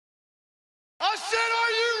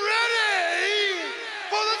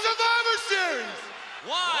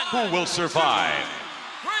Who will survive?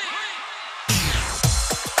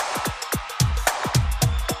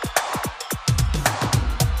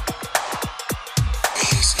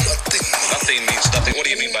 Nothing means nothing. What do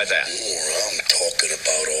you mean by that? I'm talking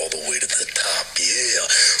about all the way to the top, yeah.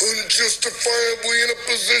 Unjustifiably in a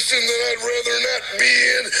position that I'd rather not be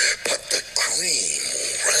in, but the cream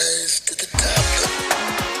will rise to the top.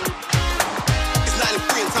 It's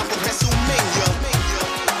 93 and time for WrestleMania.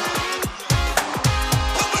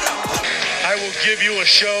 I will give you a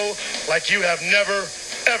show like you have never,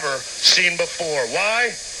 ever seen before. Why?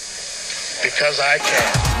 Because I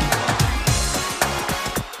can.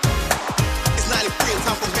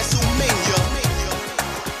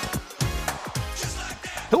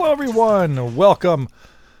 Hello, everyone. Welcome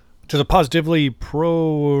to the Positively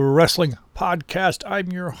Pro Wrestling Podcast.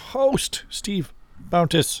 I'm your host, Steve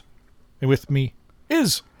Bountis, and with me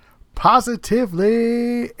is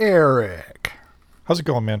Positively Eric. How's it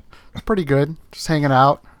going, man? Pretty good. Just hanging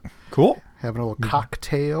out. Cool. Having a little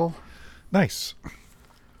cocktail. Nice.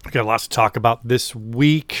 We got lots to talk about this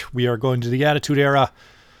week. We are going to the Attitude Era,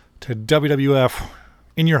 to WWF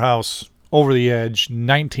In Your House, Over the Edge,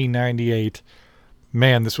 1998.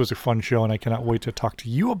 Man, this was a fun show, and I cannot wait to talk to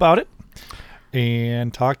you about it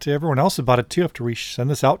and talk to everyone else about it, too, after we send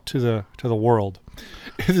this out to the world.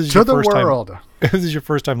 If this is to your the first world. If this is your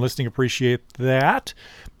first time listening, appreciate that.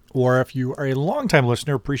 Or if you are a long-time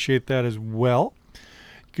listener, appreciate that as well.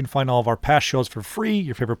 You can find all of our past shows for free.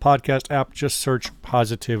 Your favorite podcast app, just search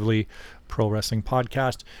Positively Pro Wrestling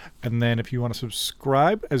Podcast. And then if you want to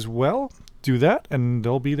subscribe as well, do that, and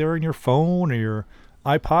they'll be there on your phone or your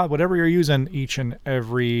iPod, whatever you're using each and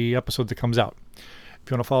every episode that comes out. If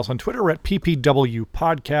you want to follow us on Twitter, we're at PPW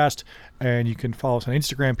Podcast, and you can follow us on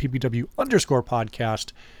Instagram,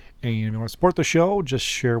 PPW_podcast. And if you want to support the show, just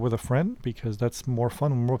share with a friend, because that's more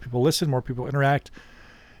fun when more people listen, more people interact.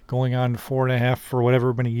 Going on 4.5 or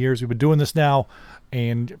whatever many years we've been doing this now.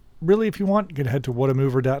 And really, if you want, you can head to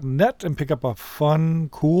whatamover.net and pick up a fun,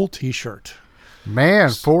 cool t-shirt. Man,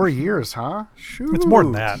 4 years, huh? Shoot. It's more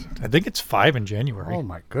than that. I think it's 5 in January. Oh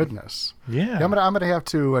my goodness. Yeah. I'm gonna have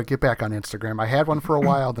to get back on Instagram. I had one for a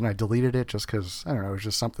while, then I deleted it just because, I don't know, it was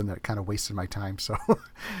just something that kind of wasted my time. So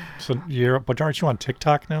But aren't you on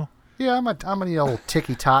TikTok now? yeah, I'm on the old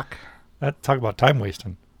TikTok. Talk about time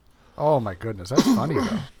wasting. Oh my goodness, that's funny though.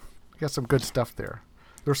 You got some good stuff there.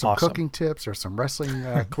 There's some Awesome. cooking tips. There's some wrestling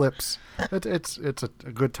clips. It's a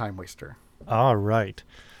good time waster. All right.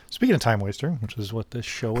 Speaking of time waster, which is what this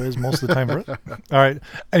show is most of the time. All right.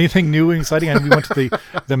 Anything new and exciting? I mean, we went to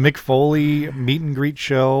the Mick Foley meet and greet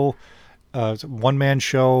show, one-man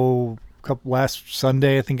show last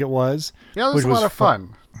Sunday, I think it was. Yeah, it was a lot of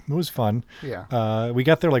fun. It was fun. Yeah. We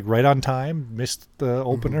got there like right on time, missed the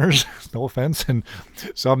openers, no offense, and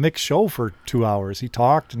saw Mick's show for 2 hours. He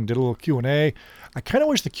talked and did a little Q&A. I kind of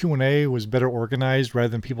wish the Q&A was better organized rather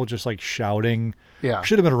than people just like shouting. Yeah.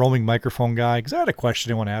 Should have been a roaming microphone guy, because I had a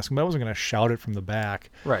question I want to ask him, but I wasn't going to shout it from the back.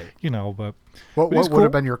 Right. But What cool. would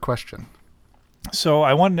have been your question? So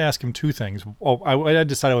I wanted to ask him two things. I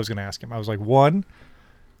decided I was going to ask him. I was like, one,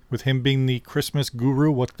 with him being the Christmas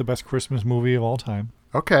guru, what's the best Christmas movie of all time?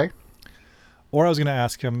 Okay. Or I was going to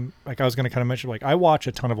ask him, like I was going to kind of mention, like I watch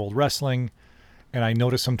a ton of old wrestling, and I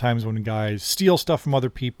notice sometimes when guys steal stuff from other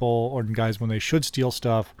people, or guys when they should steal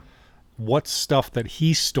stuff, what's stuff that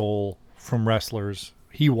he stole from wrestlers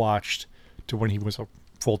he watched to when he was a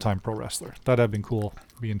full-time pro wrestler. Thought that'd been cool.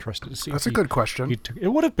 Be interested to see. That's a good question. It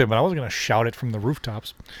would have been, but I wasn't going to shout it from the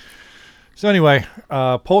rooftops. So anyway,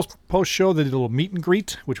 post show they did a little meet and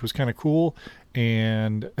greet, which was kind of cool,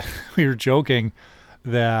 and we were joking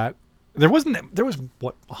that there was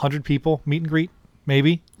 100 people meet and greet,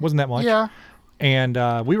 maybe wasn't that much. Yeah. And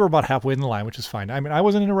we were about halfway in the line, which is fine. I mean, I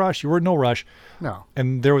wasn't in a rush. You were in no rush. No.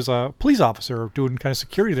 And there was a police officer doing kind of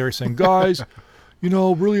security there saying, guys,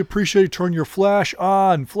 really appreciate you turning your flash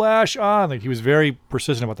on. Like he was very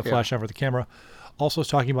persistent about the flash on for the camera. Also was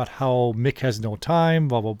talking about how Mick has no time,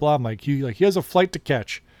 blah, blah, blah. I'm like, he has a flight to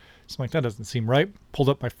catch. So I'm like, that doesn't seem right. Pulled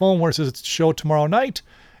up my phone where it says it's a show tomorrow night.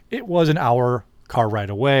 It was an hour car ride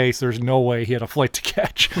away, so there's no way he had a flight to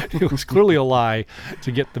catch. It was clearly a lie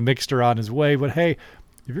to get the Mickster on his way. But hey,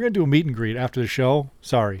 if you're going to do a meet and greet after the show,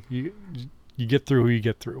 sorry, you get through who you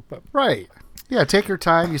get through. But right. Yeah, take your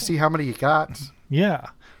time. You see how many you got. Yeah.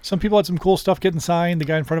 Some people had some cool stuff getting signed. The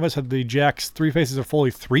guy in front of us had the Jack's Three Faces of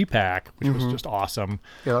Foley 3-pack, which was just awesome.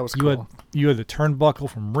 Yeah, that was cool. You had the turnbuckle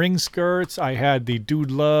from Ring Skirts. I had the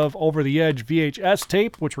Dude Love Over the Edge VHS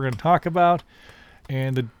tape, which we're going to talk about.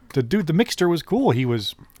 And the dude, the Mickster was cool.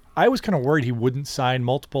 I was kind of worried he wouldn't sign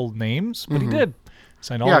multiple names, but he did.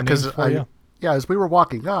 Signed all the names for you. Yeah, as we were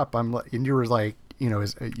walking up, and you were like,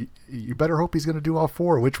 you better hope he's going to do all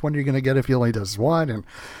four. Which one are you going to get if he only does one? And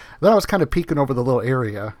then I was kind of peeking over the little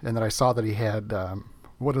area, and then I saw that he had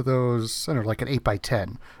one of those, like an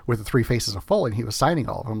 8x10 with the three faces of Foley, and he was signing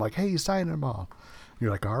all of them. I'm like, hey, he's signing them all. And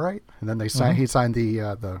you're like, all right. And then he signed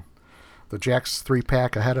the Jack's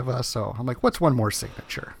 3-pack ahead of us. So I'm like, what's one more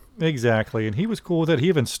signature? Exactly. And he was cool with it. He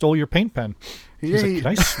even stole your paint pen. He's like, can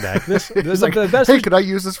I snag this? He's like, hey, could I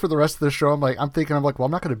use this for the rest of the show? I'm like, well,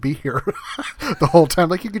 I'm not going to be here the whole time.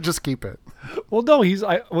 Like, you could just keep it. Well, no,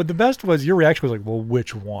 the best was your reaction was like, well,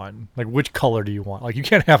 which one? Like, which color do you want? Like, you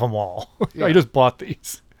can't have them all. Yeah. I just bought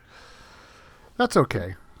these. That's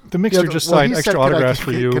okay. The mixer just signed extra autographs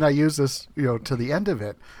for you. Can I use this, to the end of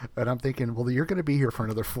it? And I'm thinking, well, you're going to be here for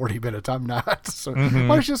another 40 minutes. I'm not. So why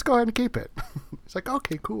don't you just go ahead and keep it? It's like,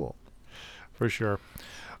 okay, cool. For sure.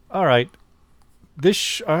 All right.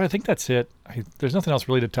 I think that's it. There's nothing else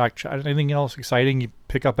really to talk. Anything else exciting? You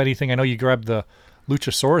pick up anything? I know you grabbed the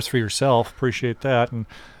Luchasaurus for yourself. Appreciate that. And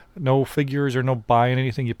no figures or no buying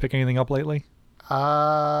anything. You pick anything up lately?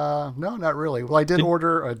 No, not really. Well, I did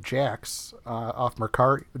order a Jax off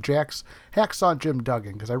Mercari. Jax Hacksaw Jim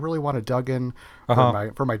Duggan, because I really want a Duggan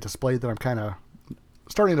for my display that I'm kind of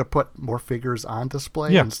starting to put more figures on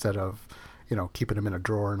display instead of keeping them in a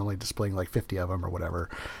drawer and only displaying like 50 of them or whatever.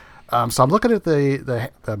 So I'm looking at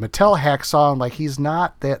the Mattel Hacksaw, and like, he's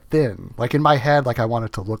not that thin. Like, in my head, like, I want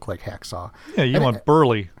it to look like Hacksaw. Yeah, you want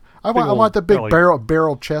burly. I want the big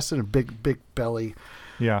barrel chest and a big belly.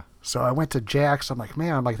 Yeah. So I went to Jax. I'm like,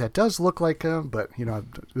 that does look like him, but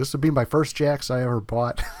this would be my first Jax I ever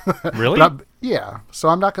bought. Really? Yeah. So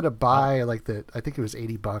I'm not going to buy I think it was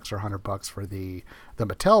 $80 or $100 for the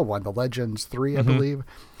Mattel one, the Legends 3, I believe.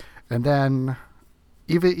 And then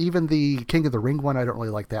even the King of the Ring one, I don't really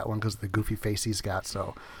like that one because of the goofy face he's got.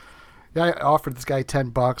 So yeah, I offered this guy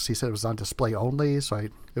 $10. He said it was on display only. So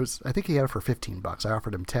I think he had it for $15. I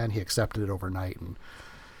offered him 10. He accepted it overnight, and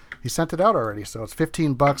he sent it out already, so it's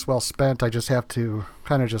 $15 well spent. I just have to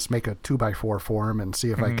kind of just make a 2x4 for him and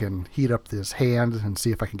see if I can heat up his hand and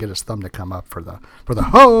see if I can get his thumb to come up for the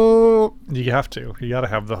hoe. You have to. You got to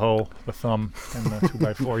have the hoe, the thumb, and the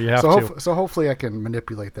 2x4. You have to. So hopefully I can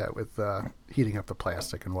manipulate that with heating up the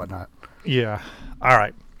plastic and whatnot. Yeah. All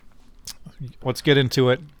right. Let's get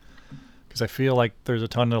into it, because I feel like there's a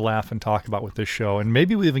ton to laugh and talk about with this show, and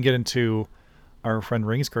maybe we even get into our friend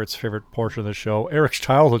Ringskirt's favorite portion of the show, Eric's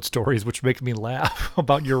childhood stories, which make me laugh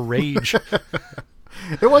about your rage.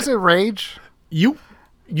 It wasn't rage. You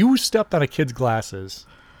stepped on a kid's glasses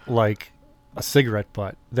like a cigarette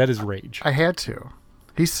butt. That is rage. I had to.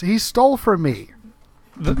 He stole from me.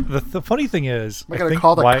 The funny thing is, I gotta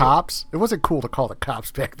call the cops. It wasn't cool to call the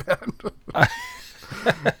cops back then.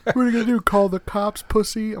 What are you gonna do? Call the cops,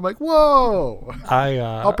 pussy? I'm like, whoa!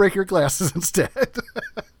 I'll break your glasses instead.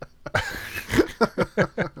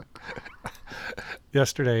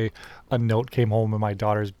 Yesterday, a note came home in my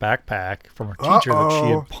daughter's backpack from her teacher that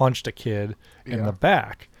she had punched a kid in the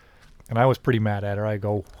back. And I was pretty mad at her. I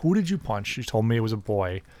go, who did you punch? She told me it was a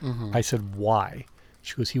boy. I said, why?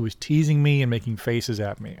 She goes, he was teasing me and making faces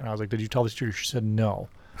at me. And I was like, did you tell the teacher? She said, no.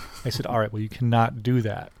 I said, all right, well, you cannot do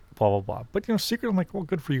that, blah, blah, blah. But, secretly, I'm like, well,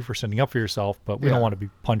 good for you for standing up for yourself, but we don't want to be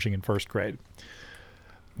punching in first grade.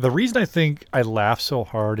 The reason I think I laugh so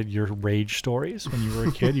hard at your rage stories when you were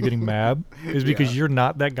a kid, you getting mad, is because you're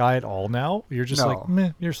not that guy at all now. You're just like,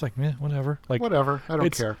 meh. You're just like, meh, whatever. Like, whatever. I don't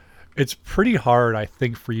care. It's pretty hard, I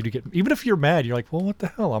think, for you to get, even if you're mad, you're like, well, what the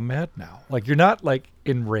hell? I'm mad now. Like, you're not like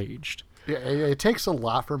enraged. Yeah, it takes a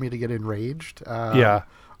lot for me to get enraged. Yeah.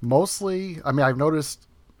 Mostly, I mean, I've noticed,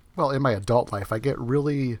 well, in my adult life, I get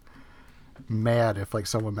really mad if like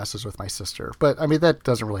someone messes with my sister, but I mean that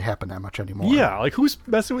doesn't really happen that much anymore. Yeah, like who's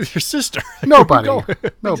messing with your sister? Nobody. Nobody.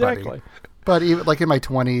 Exactly. But even like in my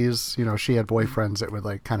 20s, she had boyfriends that would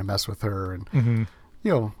like kind of mess with her, and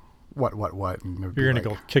what, and you're gonna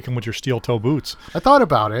go kick him with your steel toe boots. I thought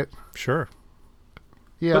about it. Sure.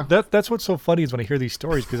 Yeah, but that's what's so funny is when I hear these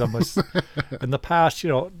stories, because in the past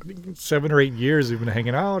 7 or 8 years we've been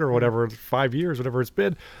hanging out or whatever, 5 years, whatever it's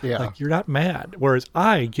been. Yeah. Like, you're not mad, whereas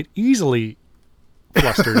I get easily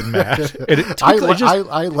flustered and mad. And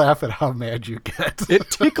I laugh at how mad you get.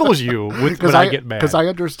 It tickles you when I get mad, because I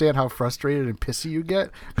understand how frustrated and pissy you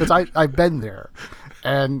get, because I've been there.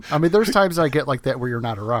 And I mean, there's times I get like that where you're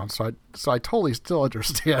not around, so I totally still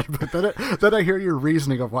understand. But then I hear your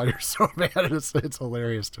reasoning of why you're so mad, and it's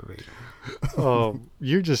hilarious to me. Oh,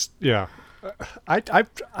 you're just I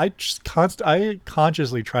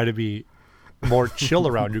consciously try to be more chill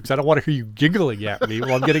around you because I don't want to hear you giggling at me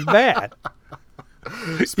while I'm getting mad.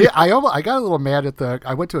 Yeah, I got a little mad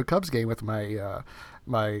I went to a Cubs game with my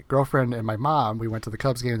my girlfriend and my mom, we went to the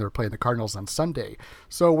Cubs game. They were playing the Cardinals on Sunday.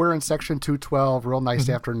 So we're in section 212, real nice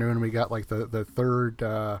afternoon. We got like the third,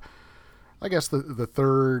 I guess the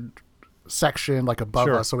third section like above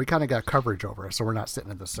us. So we kind of got coverage over us. So we're not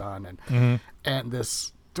sitting in the sun. And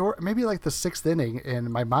this door, maybe like the sixth inning, and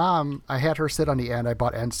my mom, I had her sit on the end. I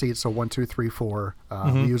bought end seats. So 1, 2, 3, 4.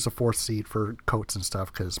 We used the fourth seat for coats and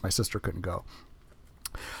stuff because my sister couldn't go.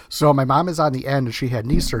 So my mom is on the end and she had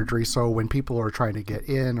knee surgery. So when people are trying to get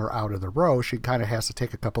in or out of the row, she kind of has to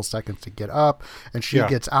take a couple seconds to get up, and she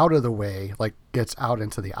gets out of the way, like gets out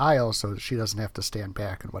into the aisle so she doesn't have to stand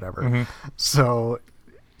back and whatever. So,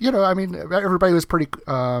 I mean, everybody was pretty,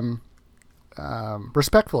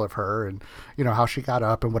 respectful of her and how she got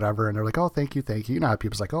up and whatever, and they're like, oh, thank you, you know how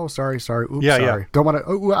people's like, oh, sorry, oops, sorry, don't want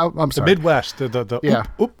to, I'm sorry. The Midwest,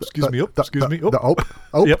 excuse me,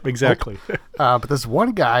 yep, exactly. But this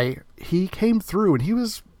one guy, he came through and he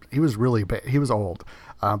was really bad. He was old,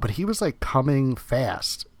 but he was like coming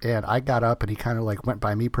fast, and I got up and he kind of like went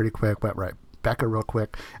by me pretty quick, went right Becca real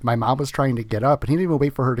quick. My mom was trying to get up, and he didn't even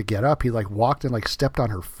wait for her to get up. He like walked and like stepped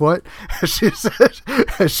on her foot. She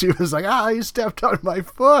was like, he stepped on my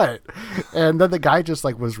foot. And then the guy just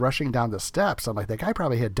like was rushing down the steps. I'm like, that guy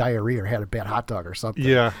probably had diarrhea or had a bad hot dog or something.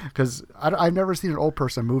 Yeah. Because I've never seen an old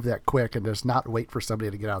person move that quick and just not wait for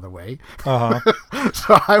somebody to get out of the way.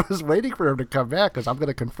 So I was waiting for him to come back because I'm going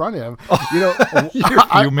to confront him. You're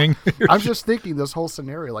fuming. I'm just thinking this whole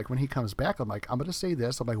scenario, like when he comes back, I'm like, I'm going to say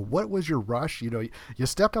this. I'm like, what was your rush? You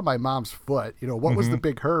stepped on my mom's foot. What was the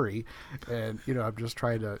big hurry? And I'm just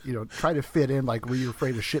trying to fit in, like, were you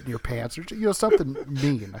afraid of shit in your pants or something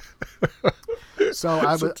mean?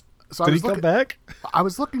 Did he come back? I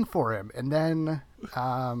was looking for him, and then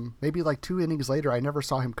maybe like 2 innings later, I never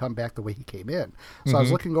saw him come back the way he came in. So I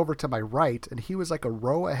was looking over to my right, and he was like a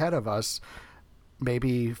row ahead of us,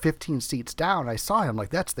 maybe 15 seats down. I saw him, like,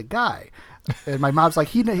 that's the guy. And my mom's like,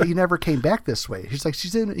 he never came back this way. She's like,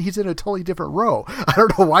 he's in a totally different row. I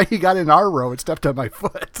don't know why he got in our row and stepped on my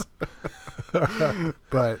foot.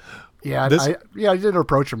 But yeah, I didn't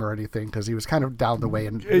approach him or anything because he was kind of down the way,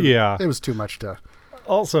 and it was too much to.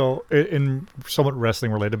 Also, in somewhat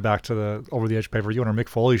wrestling related, back to the Over the Edge pay-per-view on our Mick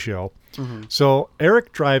Foley show. So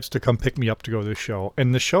Eric drives to come pick me up to go to the show,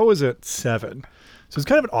 and the show is at 7. So it's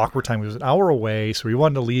kind of an awkward time. It was an hour away, so we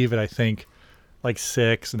wanted to leave at, I think, like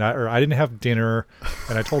 6, and I didn't have dinner,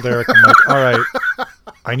 and I told Eric, I'm like, all right,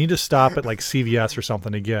 I need to stop at like CVS or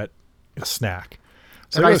something to get a snack.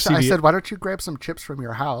 So and I said, why don't you grab some chips from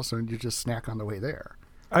your house and you just snack on the way there?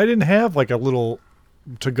 I didn't have like a little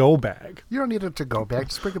to-go bag. You don't need a to-go bag.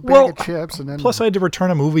 Just bring a bag of chips, and then. Plus, I had to return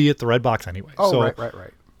a movie at the Red Box anyway. Oh, so,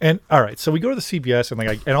 right. And all right, so we go to the CVS,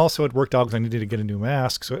 and also it worked out because I needed to get a new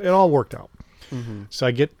mask, so it all worked out. So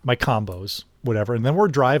I get my combos, whatever, and then we're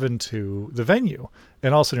driving to the venue,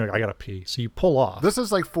 and all of a sudden you're like, I gotta pee. So you pull off. This is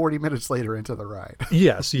like 40 minutes later into the ride.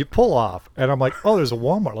 Yeah, so you pull off, and I'm like, oh, there's a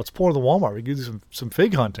Walmart. Let's pull into the Walmart. We can do some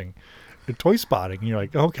fig hunting and toy spotting. And you're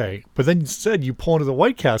like, okay. But then instead you pull into the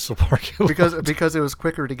White Castle parking lot. Because it was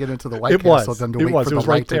quicker to get into the White Castle than to wait for the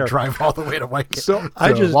light to drive all the way to White Castle. So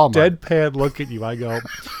I just Walmart. Deadpan look at you. I go,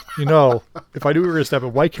 if I knew we were going to stop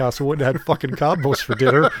at White Castle, I wouldn't have had fucking combos for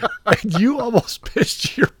dinner. And you almost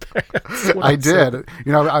pissed your pants. I did.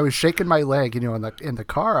 I was shaking my leg, in the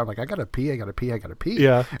car. I'm like, I got to pee.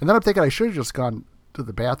 Yeah. And then I'm thinking I should have just gone to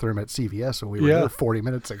the bathroom at CVS when we were there 40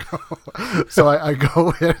 minutes ago. So I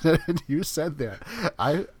go in, and you said that.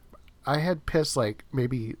 I had pissed like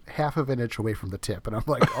maybe half of an inch away from the tip, and I'm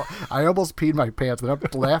like, I almost peed my pants, and I'm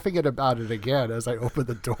laughing about it again as I open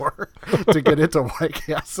the door to get into White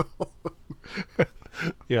Castle.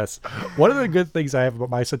 Yes. One of the good things I have about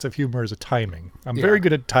my sense of humor is a timing. I'm very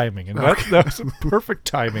good at timing, and that was a perfect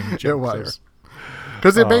timing. It was.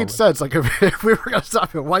 Because it made sense. Like, if we were going to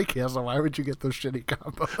stop at White Castle, why would you get those shitty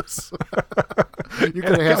combos? You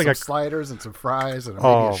could have had some sliders and some fries and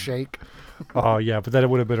maybe a shake. Oh, yeah, but then it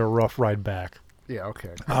would have been a rough ride back. Yeah,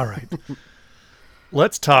 okay. All right.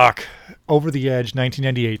 Let's talk Over the Edge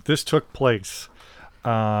 1998. This took place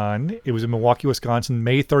it was in Milwaukee, Wisconsin,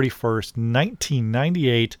 May 31st,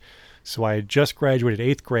 1998. So I had just graduated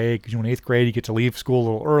 8th grade, because in 8th grade you get to leave school a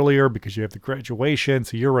little earlier because you have the graduation.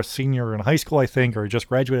 So you're a senior in high school, I think, or just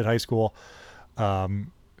graduated high school.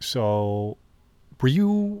 So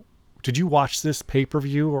did you watch this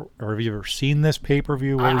pay-per-view, or have you ever seen this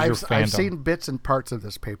pay-per-view? What was your fandom? I've seen bits and parts of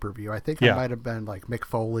this pay-per-view. I think I might have been like Mick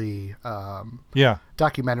Foley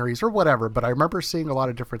documentaries or whatever, but I remember seeing a lot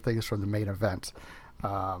of different things from the main event.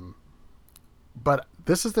 But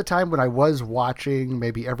this is the time when I was watching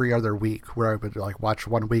maybe every other week, where I would like watch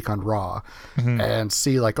 1 week on Raw and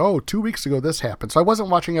see like, oh, 2 weeks ago this happened. So I wasn't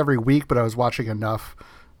watching every week, but I was watching enough,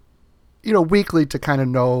 weekly to kind of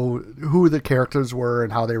know who the characters were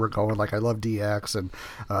and how they were going. Like I love DX and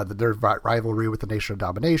their rivalry with the Nation of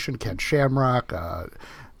Domination, Ken Shamrock,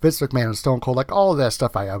 Vince McMahon and Stone Cold, like all of that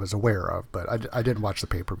stuff I was aware of, but I didn't watch the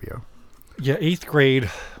pay-per-view. Yeah, 8th grade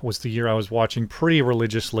was the year I was watching pretty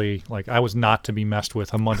religiously. Like, I was not to be messed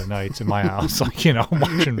with on Monday nights in my house. Like,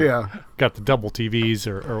 watching, got the double TVs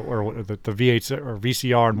or the VH or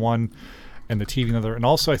VCR in one and the TV in another. And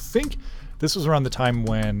also, I think this was around the time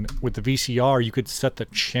when, with the VCR, you could set the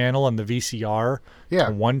channel on the VCR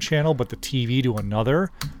to one channel, but the TV to another.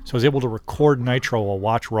 So I was able to record Nitro while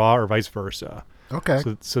watch Raw or vice versa. Okay.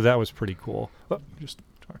 So that was pretty cool.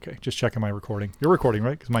 Just checking my recording. You're recording,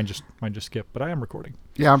 right? Because mine just skipped, but I am recording.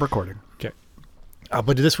 Yeah, I'm recording. Okay.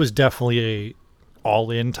 But this was definitely a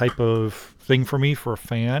all-in type of thing for me, for a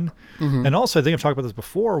fan. Mm-hmm. And also, I think I've talked about this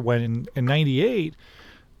before, when in 98,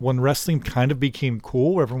 when wrestling kind of became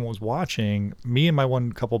cool, everyone was watching, me and my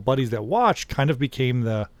couple buddies that watched kind of became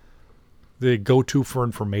the go-to for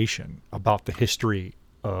information about the history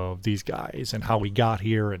of these guys and how we got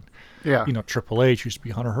here. And, Triple H used to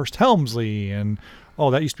be Hunter Hearst Helmsley, and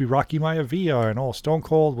that used to be Rocky Maivia, and Stone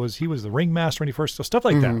Cold was the ringmaster when he first, so stuff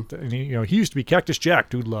like that. And he used to be Cactus Jack,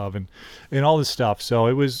 Dude Love, and all this stuff. So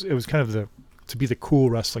it was kind of to be the cool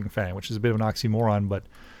wrestling fan, which is a bit of an oxymoron, but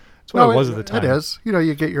it's what it was at the time. It is.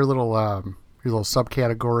 You get your little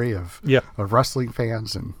subcategory of wrestling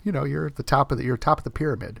fans, and you're at the top of the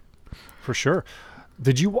pyramid. For sure.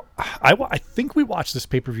 Did you? I think we watched this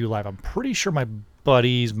pay-per-view live. I'm pretty sure my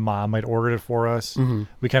buddy's mom had ordered it for us. Mm-hmm.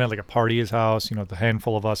 We kind of like a party at his house. The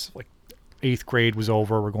handful of us. Like 8th grade was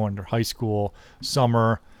over. We're going to high school,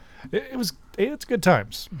 summer. It's good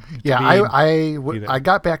times. Yeah, I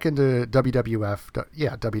got back into WWF.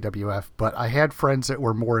 Yeah, WWF. But I had friends that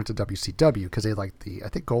were more into WCW because they liked I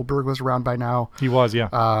think Goldberg was around by now. He was, yeah.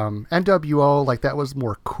 NWO, like that was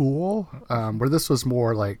more cool. Where this was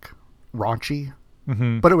more like raunchy.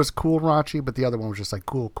 Mm-hmm. But it was cool raunchy, but the other one was just like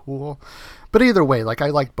cool. But either way, like I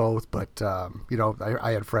liked both, but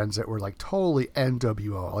I had friends that were like totally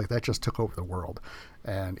NWO, like that just took over the world.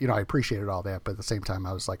 And I appreciated all that, but at the same time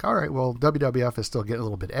I was like, all right, well, WWF is still getting a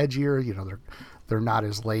little bit edgier. They're not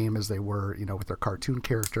as lame as they were, with their cartoon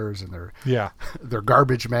characters and their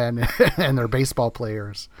garbage men and their baseball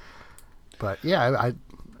players. But yeah,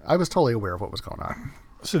 I was totally aware of what was going on.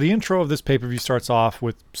 So the intro of this pay-per-view starts off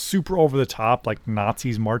with super over-the-top, like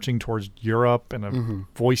Nazis marching towards Europe and a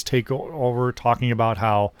voice takeover talking about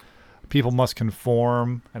how people must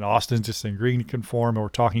conform, and Austin's just agreeing to conform, and we're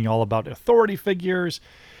talking all about authority figures.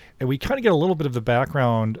 And we kind of get a little bit of the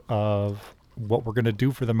background of what we're going to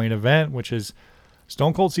do for the main event, which is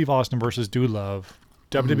Stone Cold Steve Austin versus Dude Love,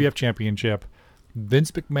 WWF Championship,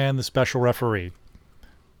 Vince McMahon, the special referee,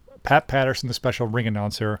 Pat Patterson, the special ring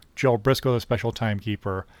announcer, Joe Briscoe, the special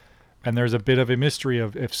timekeeper, and there's a bit of a mystery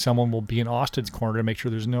of if someone will be in Austin's corner to make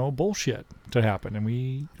sure there's no bullshit to happen. And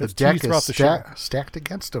the deck is stacked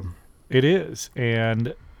against him. It is,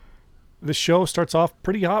 and the show starts off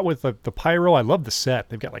pretty hot with the pyro. I love the set.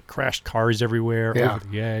 They've got like crashed cars everywhere, over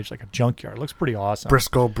the edge, like a junkyard. It looks pretty awesome.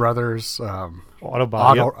 Briscoe Brothers,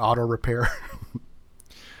 auto repair.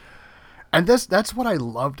 And that's what I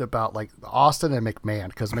loved about like Austin and McMahon,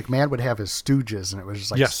 because McMahon would have his stooges, and it was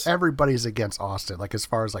just like everybody's against Austin, like as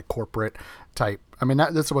far as like corporate type. I mean,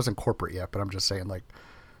 this wasn't corporate yet, but I'm just saying like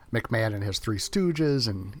McMahon and his three stooges,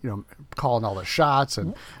 and calling all the shots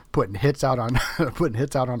and putting hits out on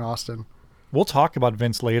Austin. We'll talk about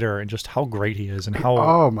Vince later and just how great he is and how.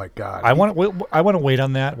 Oh my God! I want to wait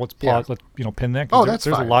on that. Let's pause. Let's pin that. There's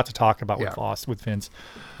a lot to talk about with Vince.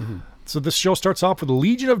 Mm-hmm. So this show starts off with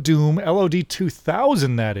Legion of Doom, LOD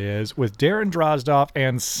 2000, that is, with Darren Drozdov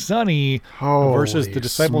and Sonny versus the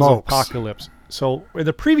Disciples of Apocalypse. So in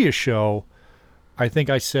the previous show, I think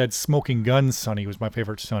I said Smoking Guns Sonny was my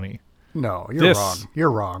favorite Sonny. No, you're wrong.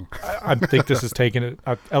 You're wrong. I think this is taking it.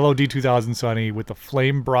 LOD 2000 Sonny with the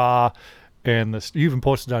flame bra. And you even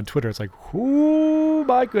posted on Twitter. It's like, oh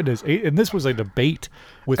my goodness! And this was a debate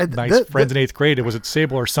with friends in 8th grade. It was it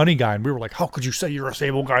Sable or Sonny guy, and we were like, "How could you say you're a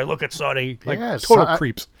Sable guy? Look at Sonny!" Like total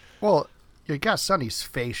creeps. Well, you got Sonny's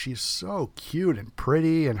face. She's so cute and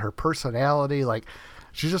pretty, and her personality. Like,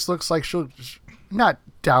 she just looks like she'll not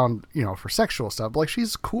down, for sexual stuff. But like,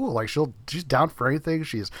 she's cool. Like she's down for anything.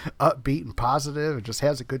 She's upbeat and positive, and just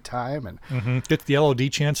has a good time. And gets the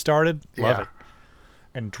LOD chant started. Love it.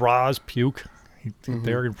 And draws puke.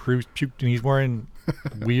 There and puked, and he's wearing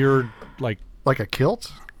weird, like a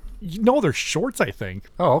kilt. No, they're shorts, I think.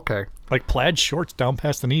 Oh, okay. like plaid shorts down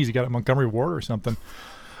past the knees. You got at Montgomery Ward or something.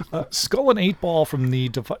 Skull and 8-Ball from the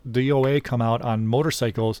DOA come out on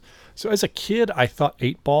motorcycles. So as a kid, I thought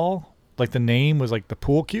 8-Ball, like the name was like the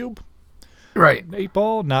pool cube. Right.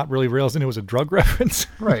 8-Ball, not really realizing it was a drug reference.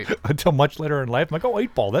 Right. Until much later in life. I'm like, oh,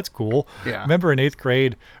 8-Ball, that's cool. Yeah. I remember in 8th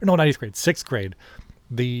grade, no, not 8th grade, 6th grade,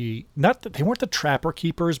 they weren't the Trapper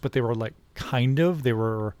Keepers, but they were like they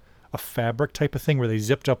were a fabric type of thing where they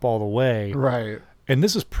zipped up all the way. Right. And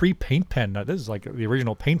this is pre-paint pen. Now, this is like the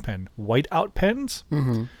original paint pen. Whiteout pens.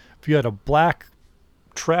 Mm-hmm. If you had a black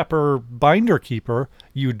Trapper binder keeper,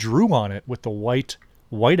 you drew on it with the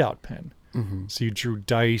whiteout pen. Mm-hmm. So you drew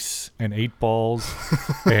dice and 8-Balls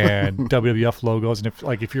and WWF logos. And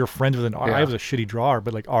if you're friends with I was a shitty drawer,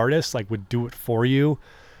 but like artists like would do it for you.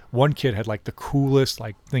 One kid had like the coolest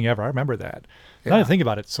like thing ever. I remember that. Now I think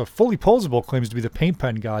about it. So Fully Posable claims to be the paint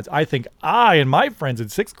pen gods. I think I and my friends in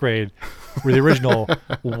 6th grade were the original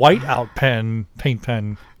whiteout paint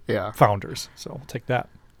pen founders. So I'll take that.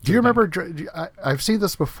 Do you remember? I've seen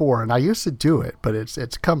this before, and I used to do it, but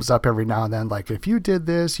it comes up every now and then. Like if you did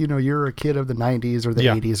this, you're a kid of the '90s or the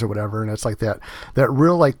 '80s or whatever, and it's like that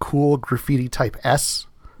real like cool graffiti type S.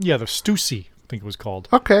 Yeah, the Stussy, I think it was called.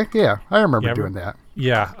 Okay, yeah, I remember doing that.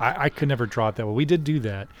 Yeah, I could never draw it that way. We did do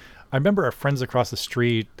that. I remember our friends across the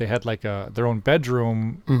street, they had like their own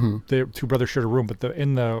bedroom. Mm-hmm. Their two brothers shared a room, but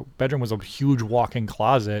in the bedroom was a huge walk-in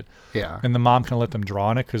closet. Yeah. And the mom kind of let them draw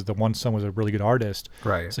on it because the one son was a really good artist.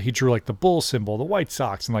 Right. So he drew like the bull symbol, the White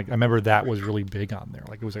Sox, and like I remember that was really big on there.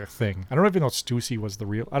 Like it was a thing. I don't even know if Stussy was the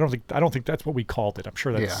real. I don't think that's what we called it. I'm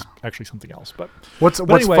sure that's actually something else. But what's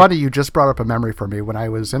anyway, funny, you just brought up a memory for me when I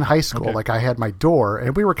was in high school. Okay. Like I had my door,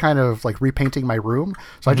 and we were kind of like repainting my room,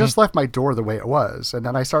 so I just left my door the way it was, and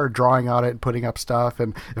then I started drawing on it and putting up stuff.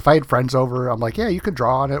 And if I had friends over, I'm like, yeah, you can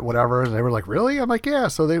draw on it, whatever. And they were like, really? I'm like, yeah.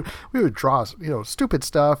 So we would draw, stupid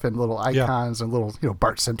stuff and little icons and little,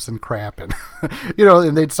 Bart Simpson crap, and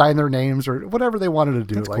and they'd sign their names or whatever they wanted to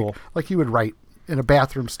do. That's cool. Like you would write in a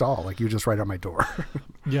bathroom stall, like you just write on my door.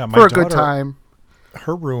 Yeah, my for a good time.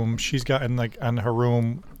 Her room, she's got on her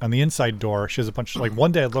room on the inside door. She has a bunch. Like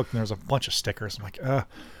one day I looked and there was a bunch of stickers. I'm like,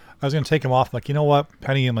 I was going to take them off. Like, you know what,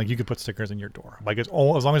 Penny? I'm like, you could put stickers in your door. Like, as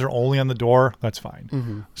long as they're only on the door, that's fine.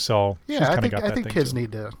 Mm-hmm. So she's kind of got that thing. I think kids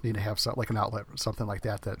need to have something like an outlet or something like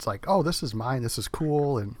that. That's like, oh, this is mine. This is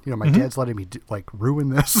cool. And my dad's letting me ruin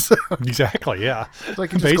this. Exactly. Yeah. It's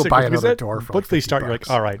like you just go buy another door for once they start, you're like,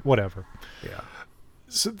 all right, whatever. Yeah.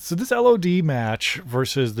 So this LOD match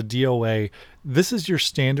versus the DOA, this is your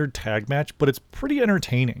standard tag match, but it's pretty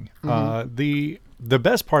entertaining. Mm-hmm. The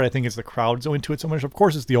best part, I think, is the crowd's into it so much. Of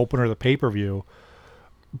course, it's the opener of the pay-per-view.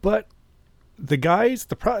 But the guys,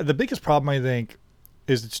 the biggest problem, I think,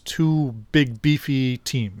 is it's two big, beefy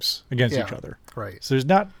teams against each other. Right. So there's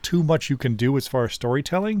not too much you can do as far as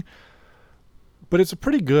storytelling. But it's a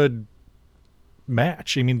pretty good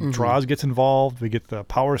match. I mean, Draws gets involved. We get the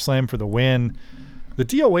power slam for the win. The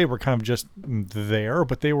DOA were kind of just there,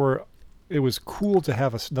 but it was cool to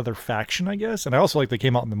have another faction, I guess. And I also they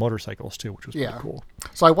came out in the motorcycles too, which was pretty cool.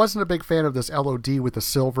 So I wasn't a big fan of this LOD with the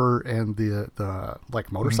silver and the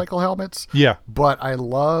motorcycle helmets. Yeah. But I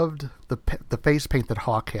loved the face paint that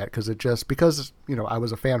Hawk had because I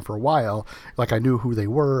was a fan for a while. Like I knew who they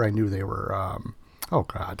were. I knew they were oh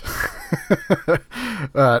God.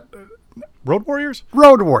 Road Warriors?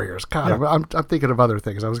 Road Warriors. God, yeah. I'm thinking of other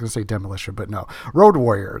things. I was going to say Demolition, but no. Road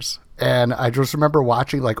Warriors. And I just remember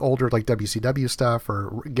watching older WCW stuff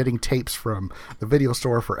or getting tapes from the video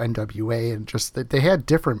store for NWA, and just they had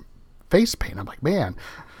different face paint. I'm like, man.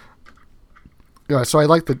 So I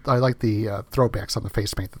like the throwbacks on the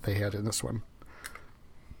face paint that they had in this one.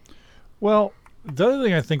 Well, the other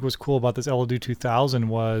thing I think was cool about this LOD 2000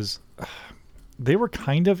 was they were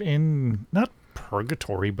kind of in not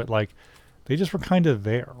purgatory, but they just were kind of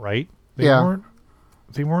there, right? They weren't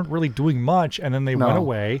really doing much, and then they went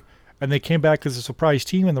away, and they came back as a surprise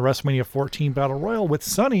team in the WrestleMania 14 Battle Royal with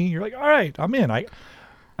Sonny. You're like, all right, I'm in. I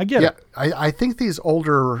get it. I think these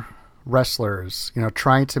older wrestlers,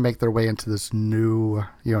 trying to make their way into this new,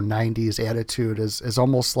 90s attitude is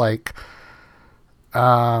almost like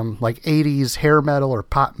 80s hair metal or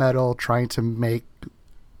pop metal, trying to make.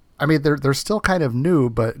 I mean, they're still kind of new,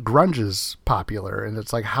 but grunge is popular, and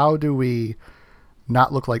it's like, how do we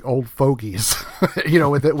not look like old fogies,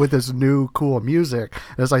 with this new cool music?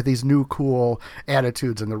 And it's like these new cool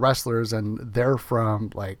attitudes in the wrestlers, and they're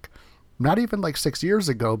from not even 6 years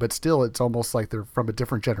ago, but still, it's almost like they're from a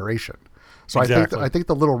different generation. So exactly. I think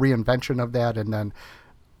the little reinvention of that, and then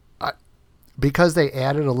because they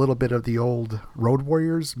added a little bit of the old Road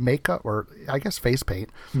Warriors makeup, or I guess face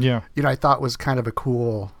paint, I thought was kind of a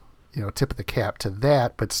cool tip of the cap to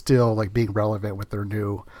that, but still like being relevant with their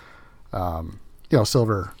new,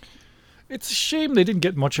 silver. It's a shame they didn't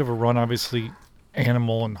get much of a run. Obviously,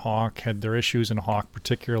 Animal and Hawk had their issues, and Hawk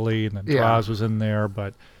particularly, and then Droz was in there.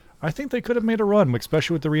 But I think they could have made a run,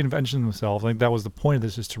 especially with the reinvention themselves. I think that was the point of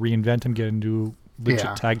this, is to reinvent and get a new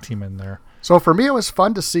legit tag team in there. So for me, it was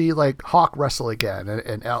fun to see like Hawk wrestle again,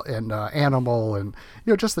 and Animal, and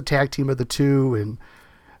just the tag team of the two, and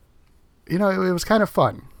it was kind of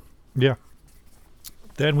fun. Yeah.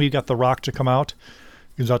 Then we got The Rock to come out.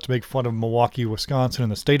 He was out to make fun of Milwaukee, Wisconsin,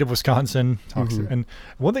 and the state of Wisconsin. And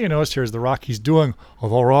one thing I noticed here is The Rock, he's doing the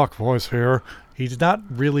Rock voice here. He's not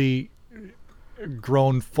really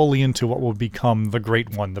grown fully into what will become the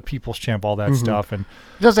great one, the People's Champ, all that stuff. And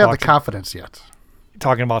he doesn't have the confidence yet.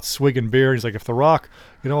 Talking about swigging beer. He's like, if The Rock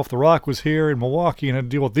was here in Milwaukee and had to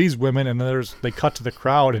deal with these women, and then they cut to the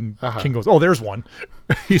crowd, and King goes, oh, there's one.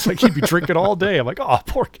 He's like, he'd be drinking all day. I'm like, oh,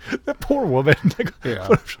 that poor woman.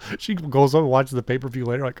 She goes over and watches the pay-per-view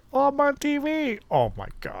later, like, oh, I'm on TV. Oh, my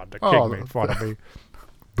God. The King made fun of me.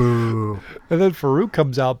 Boo. And then Farouk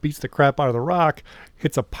comes out, beats the crap out of The Rock,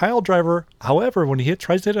 hits a pile driver. However, when he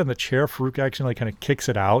tries to hit it on the chair, Farouk actually kind of kicks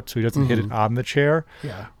it out, so he doesn't hit it on the chair.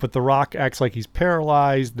 Yeah. But The Rock acts like he's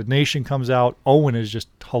paralyzed. The Nation comes out. Owen is just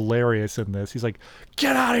hilarious in this. He's like,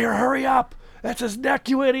 get out of here, hurry up. That's his neck,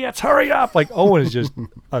 you idiots, hurry up. Like, Owen is just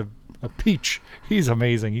a peach. He's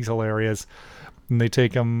amazing. He's hilarious. And they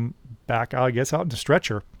take him back, I guess, out into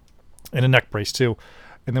stretcher. In a neck brace, too.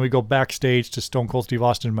 And then we go backstage to Stone Cold Steve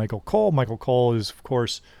Austin and Michael Cole. Michael Cole is, of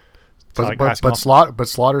course... But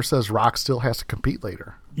Slaughter says Rock still has to compete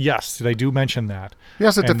later. Yes, they do mention that. He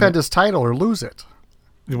has to defend his title or lose it.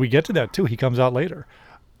 We get to that, too. He comes out later.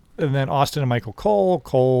 And then Austin and Michael Cole.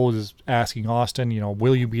 Cole is asking Austin,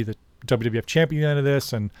 will you be the WWF champion at the end of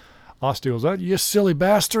this? And Austin goes, you silly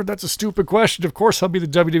bastard. That's a stupid question. Of course I'll be the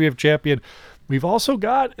WWF champion. We've also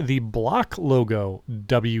got the block logo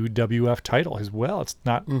WWF title as well. It's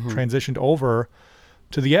not transitioned over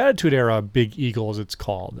to the Attitude Era Big Eagle, as it's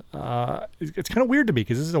called. It's kind of weird to me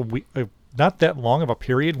because this is not that long of a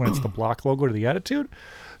period when it's the block logo to the Attitude.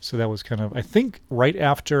 So that was kind of, I think, right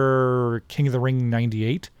after King of the Ring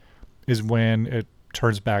 98 is when it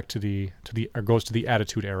turns back to or goes to the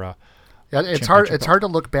Attitude Era. Yeah, it's hard to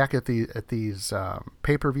look back at these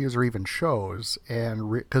pay-per-views or even shows,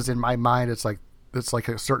 and because in my mind it's like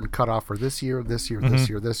a certain cutoff for this year, this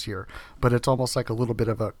year, but it's almost like a little bit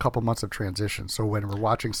of a couple months of transition. So when we're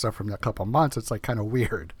watching stuff from that couple months, it's like kind of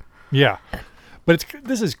weird. Yeah, but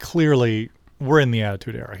this is clearly, we're in the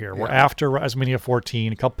Attitude Era here. We're after WrestleMania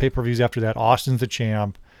 14, a couple pay-per-views after that. Austin's the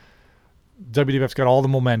champ. WWF's got all the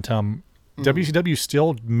momentum. WCW's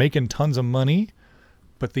still making tons of money,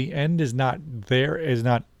 but the end is not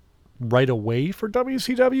right away for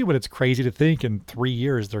WCW. But it's crazy to think in 3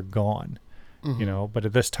 years they're gone. But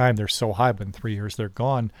at this time they're so high, but in 3 years they're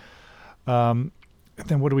gone. And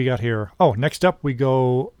then what do we got here? Oh, next up we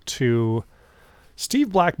go to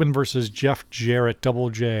Steve Blackman versus Jeff Jarrett,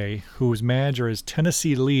 Double J, whose manager is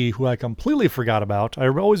Tennessee Lee, who I completely forgot about. I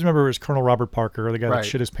always remember as Colonel Robert Parker, the guy that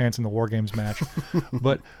shit his pants in the War Games match.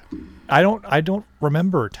 But I don't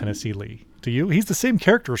remember Tennessee Lee. Do you? He's the same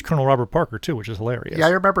character as Colonel Robert Parker too, which is hilarious. Yeah, I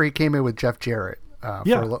remember he came in with Jeff Jarrett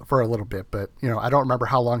for a little bit, but I don't remember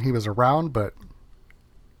how long he was around. But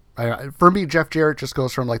for me, Jeff Jarrett just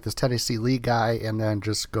goes from like this Tennessee Lee guy, and then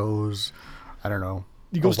just goes, I don't know.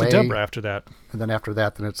 He goes to Deborah after that. And then after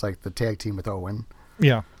that, then it's like the tag team with Owen.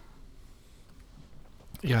 Yeah.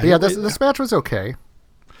 Yeah, this match was okay.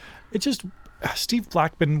 It just, Steve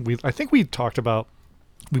Blackman, I think we talked about,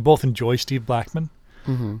 we both enjoy Steve Blackman,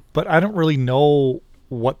 but I don't really know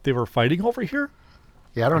what they were fighting over here.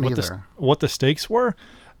 Yeah, I don't either. What the stakes were.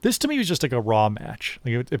 This to me was just like a Raw match.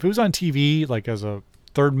 Like if it was on TV, like as a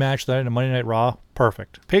third match that in a Monday Night Raw,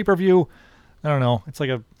 perfect. Pay-per-view, I don't know. It's like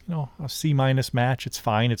a C- match. It's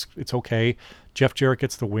fine. It's okay. Jeff Jarrett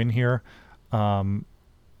gets the win here. Wait a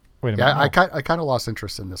minute. Yeah, I kind of lost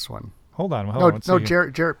interest in this one. Hold on. No,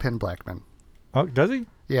 Jarrett pinned Blackman. Oh, does he?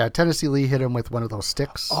 Yeah, Tennessee Lee hit him with one of those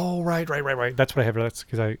sticks. Oh, right. That's what I have. That's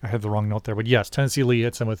because I had the wrong note there. But yes, Tennessee Lee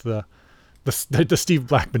hits him with the Steve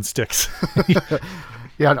Blackman sticks.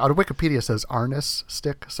 Yeah, on Wikipedia it says Arnis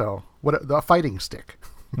stick. So the fighting stick.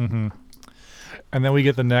 And then we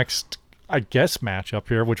get the next, I guess, matchup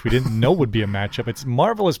here, which we didn't know would be a matchup. It's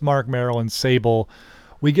Marvelous Mark Merrill and Sable.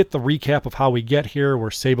 We get the recap of how we get here,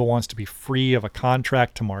 where Sable wants to be free of a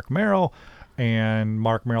contract to Mark Merrill, and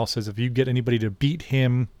Mark Merrill says if you get anybody to beat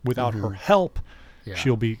him without her help,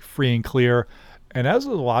 she'll be free and clear. And as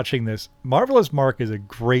I was watching this, Marvelous Mark is a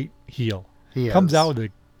great heel. He comes out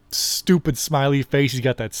with stupid smiley face. He's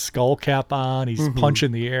got that skull cap on. He's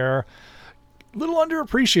punching the air. A little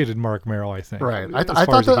underappreciated Mark Merrill, I think. Right. I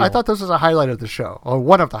thought this was a highlight of the show, or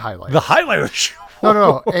one of the highlights. The highlight of the show.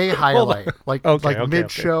 No, a highlight. Like Okay.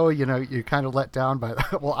 mid-show, you kind of let down by.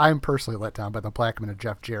 Well, I'm personally let down by the Blackman and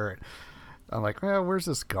Jeff Jarrett. I'm like, well, where's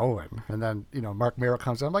this going? And then, Mark Merrill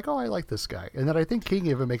comes in. I'm like, oh, I like this guy. And then I think King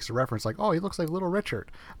even makes a reference like, oh, he looks like Little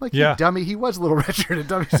Richard. I'm like, you dummy, he was Little Richard in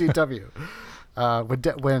WCW.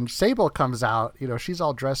 When Sable comes out, she's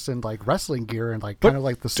all dressed in like wrestling gear and like kind of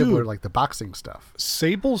like the similar, like the boxing stuff.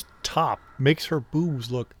 Sable's top makes her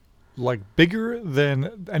boobs look like bigger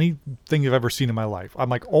than anything I've ever seen in my life. I'm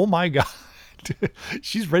like, oh my God,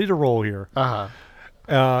 she's ready to roll here.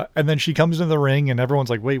 And then she comes into the ring and everyone's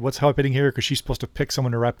like, wait, what's happening here? Because she's supposed to pick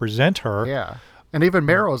someone to represent her. Yeah. And even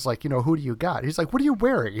Merrill's like, who do you got? He's like, what are you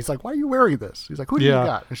wearing? He's like, why are you wearing this? He's like, who do you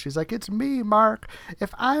got? And she's like, it's me, Mark.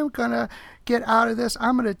 If I'm going to get out of this,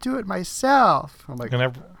 I'm going to do it myself. I'm like,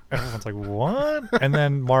 and everyone's like, what? And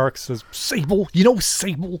then Mark says, Sable,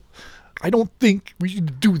 Sable, I don't think we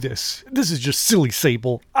should do this. This is just silly,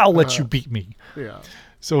 Sable. I'll let you beat me. Yeah.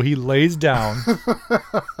 So he lays down.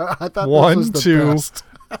 I thought 1, this was the 2, best.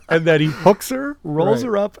 and then he hooks her, rolls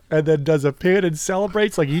her up, and then does a pin and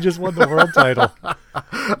celebrates like he just won the world title.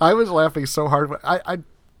 I was laughing so hard. I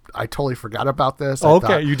totally forgot about this.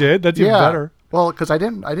 Okay, you did? That's even better. Well, because I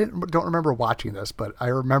don't remember watching this, but I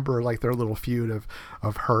remember like their little feud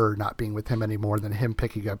of her not being with him anymore, than him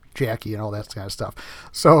picking up Jackie and all that kind of stuff.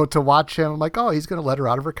 So to watch him, I'm like, oh, he's going to let her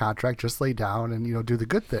out of her contract, just lay down and do the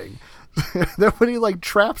good thing. Then when he like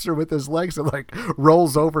traps her with his legs and like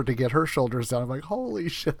rolls over to get her shoulders down, I'm like, holy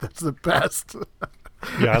shit, that's the best.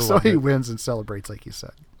 Yeah, I so love he it. wins and celebrates like you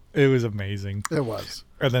said. It was amazing. It was.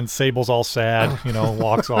 And then Sable's all sad,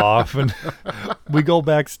 walks off. And we go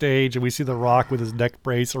backstage and we see The Rock with his neck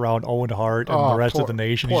brace around Owen Hart and the rest of the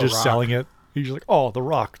nation. He's just selling it. He's just like, oh, The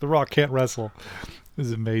Rock can't wrestle. This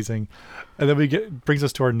is amazing. And then brings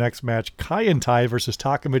us to our next match, Kai and Tai versus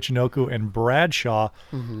Taka Michinoku and Bradshaw.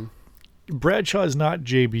 Mm-hmm. Bradshaw is not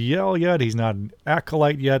JBL yet. He's not an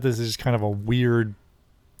acolyte yet. This is kind of a weird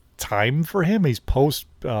time for him. He's post,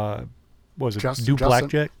 Blackjack?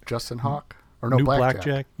 Justin Hawk? Or no, New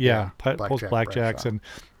Blackjack. Yeah, post Blackjacks. And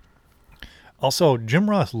also, Jim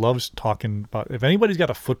Ross loves talking about, if anybody's got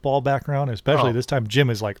a football background, especially this time, Jim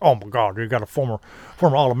is like, oh my God, you got a former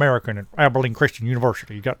All-American at Abilene Christian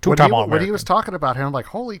University. You got two-time All-American. When he was talking about him, I'm like,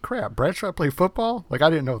 holy crap, Bradshaw played football? Like, I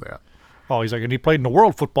didn't know that. Oh, he's like, and he played in the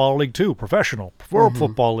World Football League too, professional World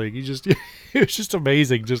Football League. It was just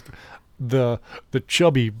amazing. Just the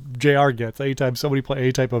chubby JR gets anytime somebody play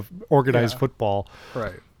any type of organized football.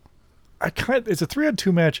 Right. It's a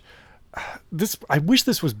 3-on-2 match. I wish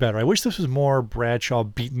this was better. I wish this was more Bradshaw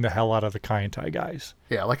beating the hell out of the Kai and Tai guys.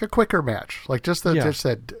 Yeah, like a quicker match. Like just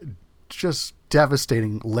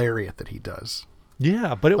devastating lariat that he does.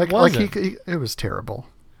 Yeah, but it wasn't. It was terrible.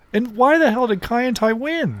 And why the hell did Kai and Tai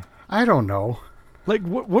win? I don't know. Like,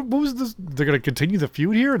 what was this? They're going to continue the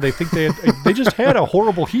feud here? They think they just had a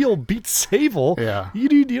horrible heel beat Sable. Yeah. You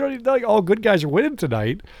don't need, like, all good guys are winning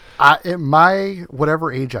tonight. At my, whatever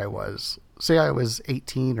age I was, say I was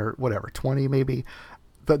 18 or whatever, 20 maybe,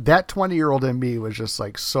 that 20-year-old in me was just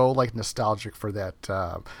like so like nostalgic for that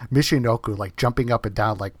Michinoku, like jumping up and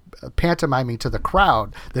down, like pantomiming to the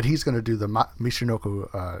crowd that he's going to do the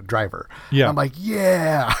Michinoku driver. Yeah. I'm like,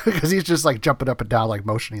 yeah, because he's just like jumping up and down, like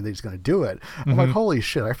motioning that he's going to do it. I'm like, holy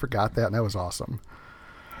shit, I forgot that, and that was awesome.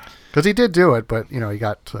 Because he did do it, but he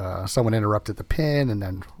got someone interrupted the pin, and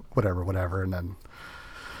then whatever, and then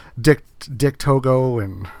Dick Togo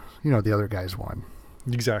and the other guys won.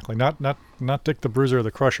 Exactly. Not Dick the Bruiser or the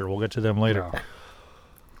Crusher. We'll get to them later. No.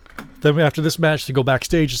 Then after this match, they go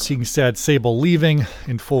backstage, seeing sad Sable leaving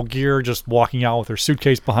in full gear, just walking out with her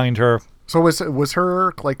suitcase behind her. So was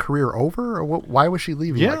her like career over, or why was she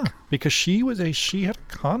leaving? Yeah, because she had a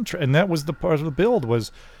contract, and that was the part of the build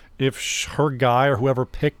was if her guy or whoever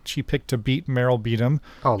she picked to beat Merrill beat him.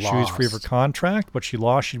 She was free of her contract, but she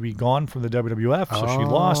lost. She'd be gone from the WWF, so she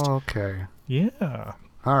lost. Okay. Yeah.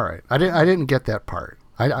 All right. I didn't get that part.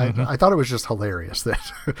 I thought it was just hilarious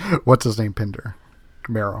that what's his name pinned her,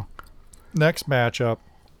 Merrill. Next matchup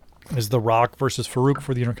is The Rock versus Farouk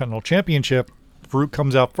for the Intercontinental Championship. Farouk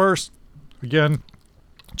comes out first. Again,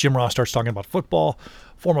 Jim Ross starts talking about football.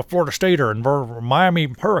 Former Florida Stater and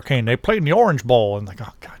Miami Hurricane. They played in the Orange Bowl. And like,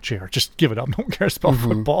 oh, God, JR, just give it up. No one cares about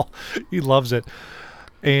football. He loves it.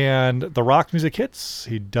 And The Rock's music hits.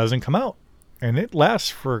 He doesn't come out. And it lasts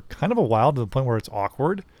for kind of a while to the point where it's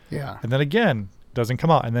awkward. Yeah. And then again, doesn't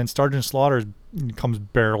come out. And then Sergeant Slaughter comes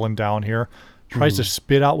barreling down here. tries to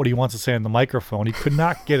spit out what he wants to say on the microphone. He could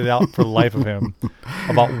not get it out for the life of him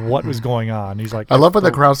about what was going on. He's like, I love when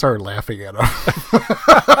the crowd started laughing at him.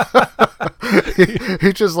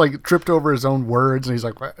 he just like tripped over his own words, and he's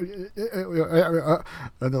like, and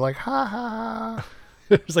they're like, ha ha ha.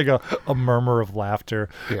 There's like a murmur of laughter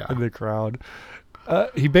Yeah. in the crowd.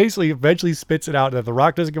 He basically eventually spits it out that The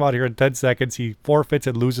Rock doesn't come out here in 10 seconds. He forfeits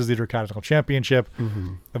and loses the Intercontinental Championship.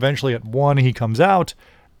 Eventually at 1, he comes out,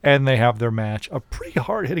 and they have their match. A pretty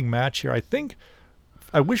hard-hitting match here.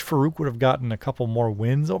 I wish Farouk would have gotten a couple more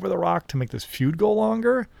wins over The Rock to make this feud go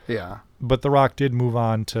longer. Yeah. But The Rock did move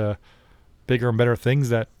on to bigger and better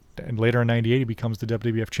things and later in 98 he becomes the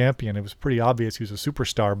WWF champion. It was pretty obvious he was a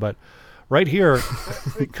superstar, but right here,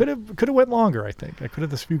 it could have went longer, I think.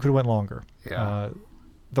 This feud could have went longer. Yeah.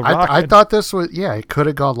 The Rock I thought this was, it could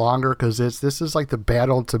have gone longer because this is like the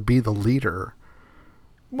battle to be the leader.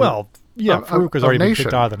 Well, Farouk has already been Nation.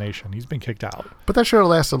 kicked out of the Nation. He's been kicked out. But that should have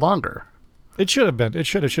lasted longer. It should have been. It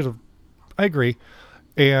should have. I agree.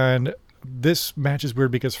 And this match is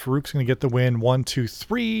weird because Farouk's going to get the win 1, 2,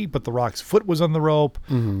 3, but The Rock's foot was on the rope.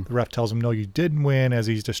 The ref tells him, no, you didn't win. As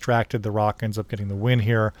he's distracted, The Rock ends up getting the win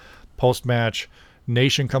here. Post-match,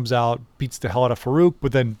 Nation comes out, beats the hell out of Farouk,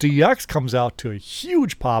 but then DX comes out to a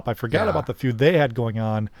huge pop. I forgot about the feud they had going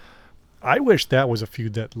on. I wish that was a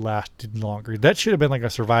feud that lasted longer. That should have been like a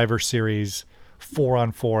Survivor Series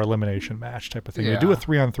 4-on-4 elimination match type of thing. Yeah. They do a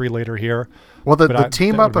 3-on-3 later here. Well, the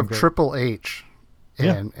team that up would've of been great. Triple H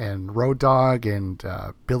and Road Dogg and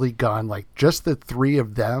Billy Gunn, like just the three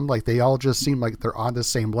of them, like they all just seem like they're on the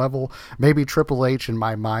same level. Maybe Triple H in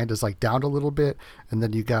my mind is like down a little bit, and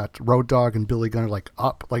then you got Road Dogg and Billy Gunn are like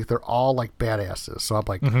up, like they're all like badasses. So I'm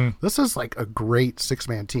like, this is like a great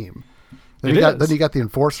 6-man team. Then you got the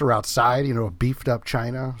Enforcer outside, a beefed up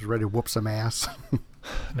China who's ready to whoop some ass.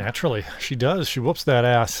 Naturally, she does. She whoops that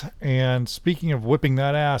ass. And speaking of whipping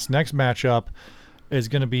that ass, next matchup is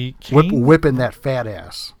going to be whipping that fat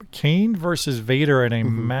ass. Kane versus Vader in a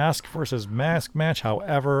mask versus mask match.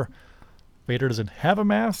 However, Vader doesn't have a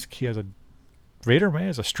mask. Vader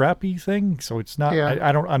has a strappy thing, so it's not. Yeah.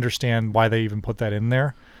 I don't understand why they even put that in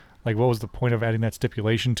there. Like, what was the point of adding that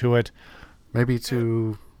stipulation to it? Maybe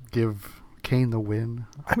to give Kane the win.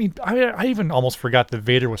 I mean, I even almost forgot that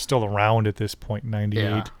Vader was still around at this point in '98.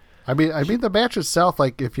 Yeah. I mean the match itself,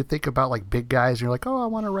 like if you think about like big guys, and you're like, oh, I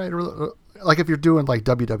want to write. Like if you're doing like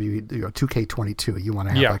WWE, 2K22, you want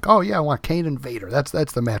to have like, oh yeah, I want Kane and Vader. That's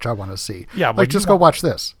the match I want to see. Yeah, like just go watch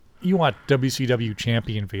this. You want WCW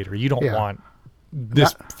champion Vader. You don't want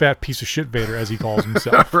this fat piece of shit Vader, as he calls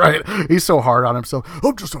himself. Right. He's so hard on himself.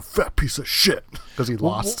 I'm just a fat piece of shit because he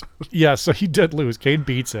lost. Yeah, so he did lose. Kane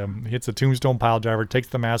beats him, hits a tombstone pile driver, takes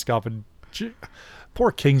the mask off, and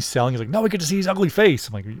poor King's selling. He's like, no, we get to see his ugly face.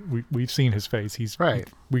 I'm like, we've seen his face. He's right.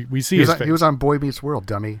 We see his face. He was on Boy Meets World,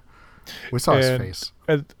 dummy. We saw his face.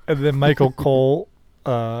 And then Michael Cole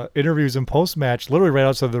interviews him post-match, literally right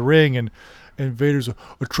outside the ring, and Vader's like,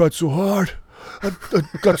 I tried so hard. I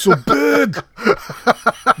got so big.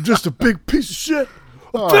 I'm just a big piece of shit.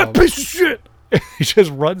 A fat piece of shit. He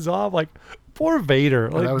just runs off like, poor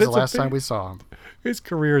Vader. Like, that was the last time we saw him. His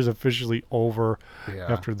career is officially over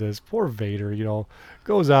after this. Poor Vader,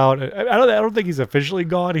 goes out. I don't think he's officially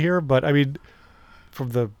gone here, but I mean, from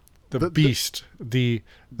the beast, the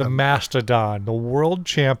mastodon, the world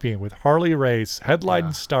champion with Harley Race,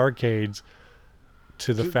 headlining Starcades,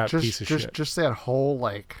 to the fat piece of shit. Just that whole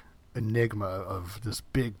like enigma of this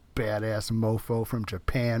big badass mofo from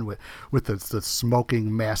Japan with the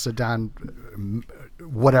smoking mastodon,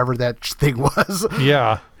 whatever that thing was.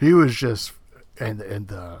 Yeah, he was just and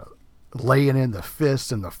the laying in the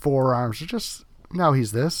fists and the forearms. Just now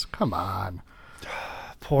he's this. Come on.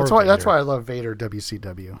 Poor that's why I love Vader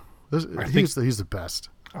WCW. He's the best.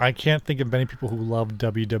 I can't think of many people who love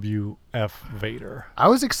WWF Vader. I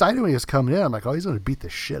was excited when he was coming in. I'm like, oh, he's going to beat the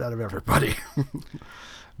shit out of everybody.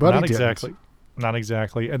 But not exactly. Not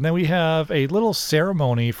exactly. And then we have a little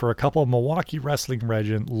ceremony for a couple of Milwaukee wrestling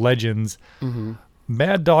legends,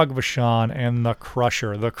 Mad Dog Vachon and The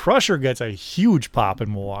Crusher. The Crusher gets a huge pop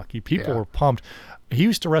in Milwaukee. People were pumped. He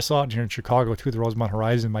used to wrestle out here in Chicago too, the Rosemont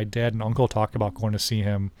Horizon. My dad and uncle talked about going to see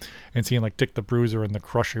him and seeing like Dick the Bruiser and The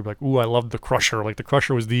Crusher. He'd be like, ooh, I love The Crusher. Like The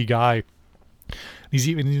Crusher was the guy. He's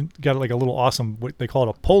even got like a little awesome, what they call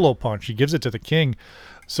it, a polo punch. He gives it to the King.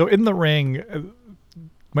 So in the ring,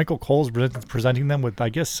 Michael Cole's presenting them with, I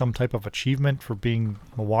guess, some type of achievement for being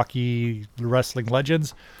Milwaukee wrestling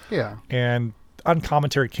legends. Yeah. And on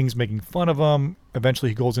commentary, King's making fun of him.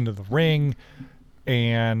 Eventually he goes into the ring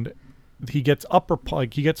and he gets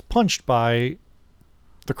punched by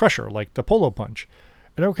The Crusher, like the polo punch.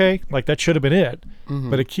 And okay, like that should have been it.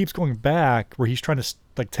 But it keeps going back where he's trying to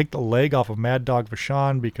like take the leg off of Mad Dog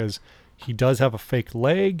Vachon because he does have a fake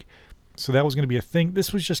leg. So that was going to be a thing.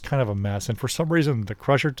 This was just kind of a mess. And for some reason, the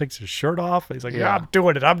Crusher takes his shirt off. He's like, yeah, I'm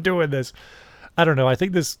doing it. I'm doing this. I don't know. I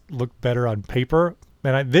think this looked better on paper.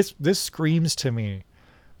 And this screams to me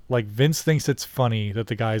like Vince thinks it's funny that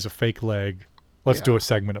the guy has a fake leg. Let's do a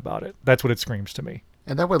segment about it. That's what it screams to me.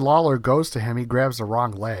 And then when Lawler goes to him, he grabs the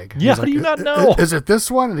wrong leg. Yeah, how do you not know? Is it this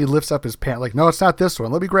one? And he lifts up his pant like, no, it's not this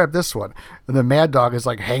one. Let me grab this one. And the Mad Dog is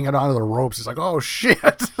like hanging onto the ropes. He's like, oh, shit.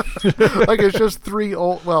 Like it's just three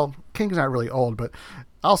old, well, King's not really old, but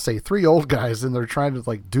I'll say three old guys, and they're trying to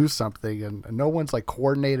like do something, and no one's like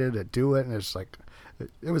coordinated to do it. And it's like,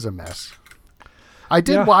 it was a mess. I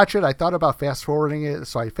did watch it. I thought about fast forwarding it.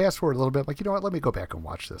 So I fast forwarded a little bit. Like, you know what? Let me go back and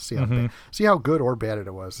watch this. See how good or bad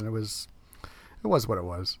it was. And it was what it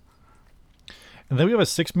was. And then we have a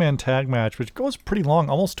 6-man tag match, which goes pretty long,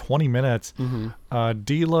 almost 20 minutes.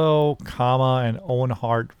 D'Lo, Kama, and Owen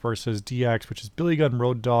Hart versus DX, which is Billy Gunn,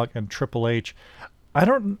 Road Dogg, and Triple H.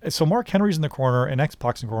 So Mark Henry's in the corner and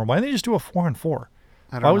X-Pac's in the corner. Why didn't they just do a 4-on-4?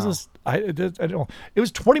 I don't know. I don't know. It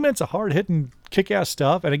was 20 minutes of hard-hitting, kick-ass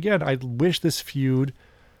stuff. And again, I wish this feud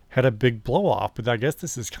had a big blow-off, but I guess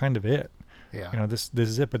this is kind of it. Yeah. You know, this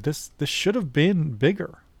is it. But this should have been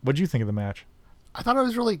bigger. What did you think of the match? I thought it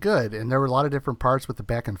was really good, and there were a lot of different parts with the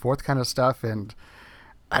back and forth kind of stuff, and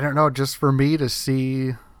I don't know, just for me to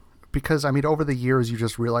see, because I mean, over the years you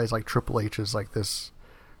just realize like Triple H is like the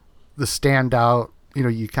standout, you know,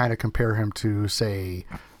 you kind of compare him to say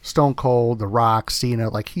Stone Cold, The Rock, Cena,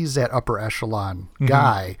 like he's that upper echelon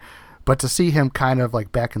guy, but to see him kind of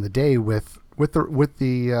like back in the day with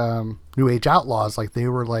the New Age Outlaws, like they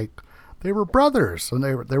were brothers, and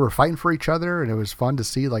they were fighting for each other, and it was fun to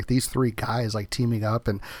see like these three guys like teaming up,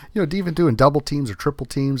 and you know, even doing double teams or triple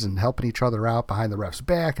teams and helping each other out behind the ref's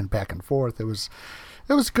back and forth. It was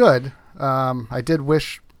good. I did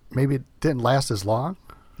wish maybe it didn't last as long.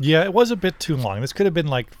 Yeah, it was a bit too long. This could have been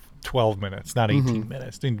like 12 minutes, not 18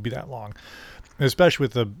 minutes. It didn't be that long, especially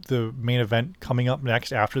with the main event coming up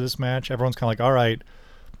next after this match. Everyone's kind of like, all right,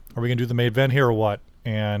 are we gonna do the main event here or what?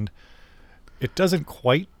 And it doesn't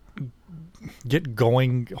quite get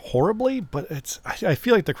going horribly, but I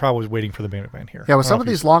feel like the crowd was waiting for the main event here. Yeah, with some of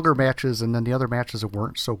these longer matches and then the other matches that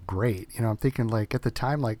weren't so great, you know, I'm thinking like at the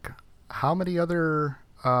time, like how many other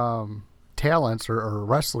talents or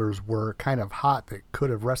wrestlers were kind of hot that could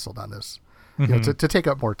have wrestled on this, you know, to take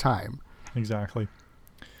up more time. Exactly.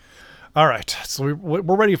 All right, so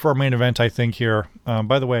we're ready for our main event, I think, here.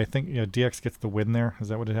 By the way, I think DX gets the win there. Is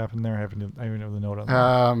that what had happened there? I even know the note on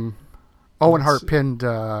that. Owen Hart pinned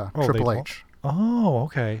Triple H. Oh,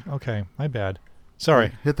 okay. My bad.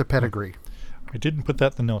 Sorry. Hit the pedigree. I didn't put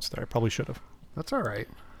that in the notes there. I probably should have. That's all right.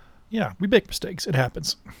 Yeah, we make mistakes. It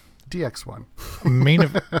happens. DX won. Main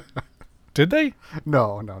event. Did they?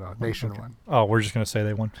 No. Nation won. Oh, we're just going to say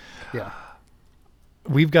they won. Yeah.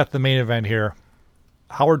 We've got the main event here.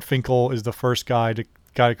 Howard Finkel is the first guy to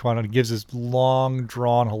come on and gives his long,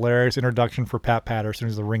 drawn, hilarious introduction for Pat Patterson,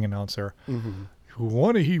 who's the ring announcer.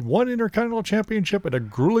 He won Intercontinental Championship at a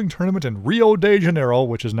grueling tournament in Rio de Janeiro,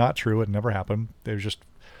 which is not true. It never happened. It was just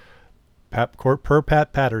per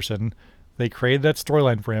Pat Patterson. They created that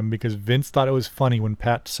storyline for him because Vince thought it was funny when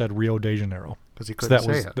Pat said Rio de Janeiro. Because he couldn't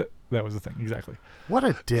say it. That was the thing, exactly. What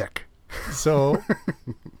a dick. So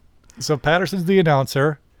Patterson's the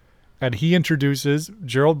announcer, and he introduces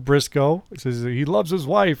Gerald Briscoe. He says he loves his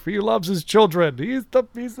wife. He loves his children. He's the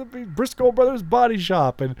Briscoe Brothers Body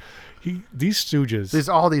Shop. And these stooges. There's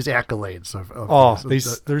all these accolades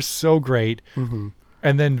of they're so great.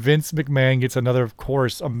 And then Vince McMahon gets another, of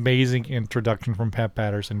course, amazing introduction from Pat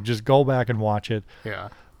Patterson. Just go back and watch it. Yeah.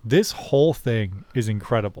 This whole thing is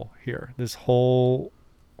incredible here. This whole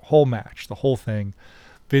match, the whole thing.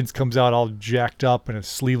 Vince comes out all jacked up in a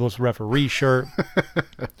sleeveless referee shirt.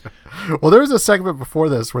 Well, there was a segment before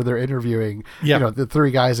this where they're interviewing, the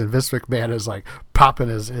three guys, and Vince McMahon is like popping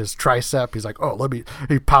his tricep. He's like, oh,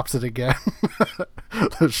 he pops it again.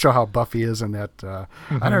 To show how buff he is in that.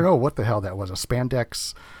 I don't know what the hell that was. A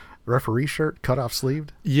spandex referee shirt, cut off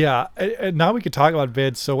sleeved. Yeah. And now we could talk about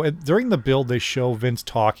Vince. So during the build, they show Vince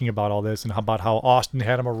talking about all this and about how Austin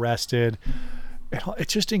had him arrested.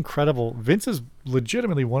 It's just incredible. Vince is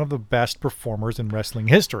legitimately one of the best performers in wrestling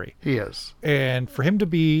history. He is. And for him to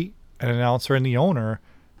be an announcer and the owner,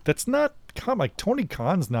 that's not like Tony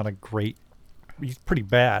Khan's not a great. He's pretty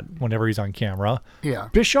bad whenever he's on camera. Yeah.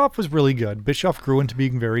 Bischoff was really good. Bischoff grew into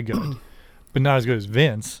being very good, but not as good as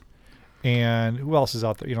Vince. And who else is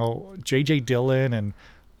out there? J.J. Dillon and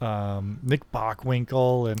Nick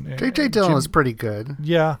Bockwinkel and J.J. Dillon was pretty good.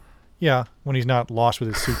 Yeah. Yeah, when he's not lost with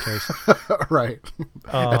his suitcase. Right.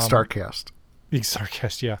 At StarCast.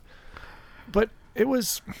 StarCast, yeah. But it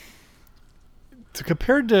was,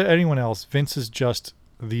 compared to anyone else, Vince is just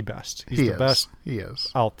the best. He's the best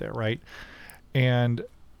out there, right? And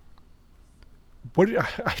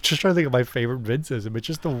I just try to think of my favorite Vinceism. It's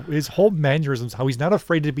just his whole mannerisms, how he's not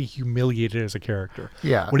afraid to be humiliated as a character.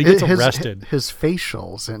 Yeah. When he gets arrested. His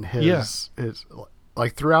facials and his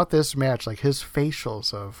like throughout this match, like his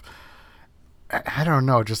facials of, I don't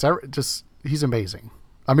know, just he's amazing.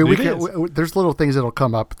 I mean, there's little things that'll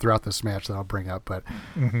come up throughout this match that I'll bring up, but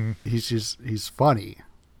he's funny.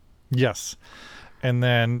 Yes. And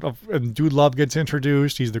then Dude Love gets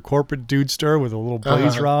introduced. He's the corporate dudester with a little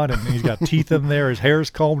blazer on, and he's got teeth in there. His hair's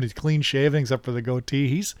combed. He's clean shaven except for the goatee.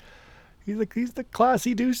 He's the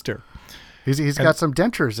classy dudester. He's got some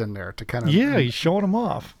dentures in there to kind of he's showing them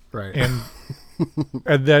off. Right.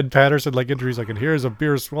 And then Patterson introduces and here's a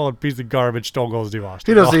beer swallowed piece of garbage. Stone Cold Steve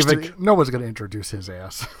Austin. He doesn't no one's going to introduce his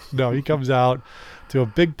ass. No, he comes out to a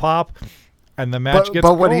big pop. And the match gets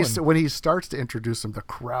going. But when he starts to introduce him, the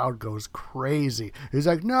crowd goes crazy. He's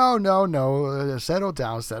like, no, settle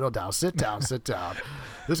down, sit down.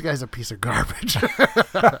 This guy's a piece of garbage.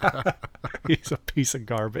 He's a piece of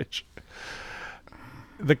garbage.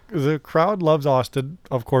 The crowd loves Austin.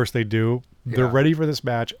 Of course they do. They're ready for this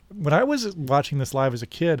match. When I was watching this live as a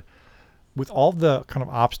kid, with all the kind of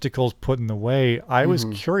obstacles put in the way, I was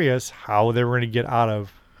curious how they were going to get out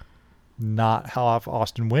of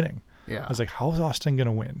Austin winning. Yeah. I was like, how is Austin going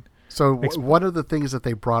to win? So one of the things that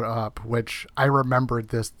they brought up, which I remembered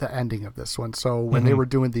the ending of this one. So when they were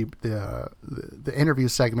doing the interview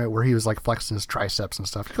segment where he was like flexing his triceps and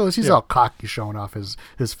stuff, because he's all cocky showing off his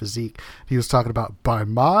physique. He was talking about by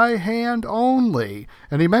my hand only.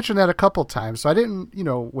 And he mentioned that a couple times. So I didn't,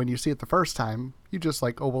 when you see it the first time, you just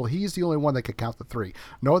like, oh, well, he's the only one that could count the three.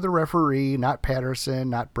 No other referee, not Patterson,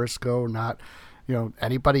 not Briscoe, not,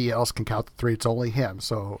 anybody else can count the three. It's only him.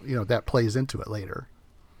 So, that plays into it later.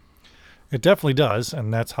 It definitely does,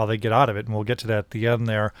 and that's how they get out of it, and we'll get to that at the end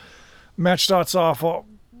there. Match starts off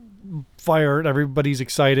fired. Everybody's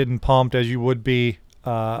excited and pumped, as you would be.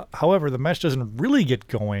 However, the match doesn't really get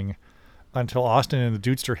going until Austin and the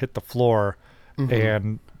Dudester hit the floor,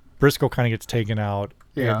 and Briscoe kind of gets taken out.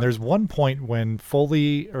 Yeah. And there's one point when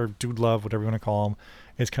Foley, or Dude Love, whatever you want to call him,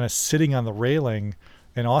 is kind of sitting on the railing,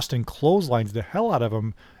 and Austin clotheslines the hell out of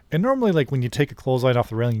him. And normally, like, when you take a clothesline off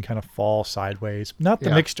the railing, you kind of fall sideways. Not the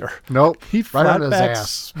mixture. Nope. He flat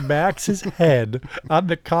smacks his head on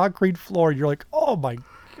the concrete floor. You're like, oh, my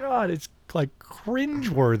God. It's, like,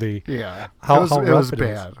 cringeworthy. Yeah. How it was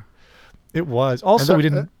bad. It was. Also,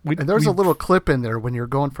 and there's a little clip in there when you're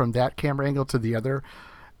going from that camera angle to the other.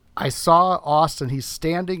 I saw Austin, he's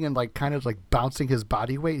standing and like kind of like bouncing his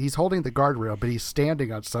body weight. He's holding the guardrail, but he's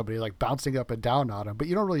standing on somebody, like bouncing up and down on him, but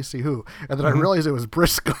you don't really see who. And then I realized it was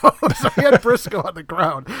Briscoe. So he had Briscoe on the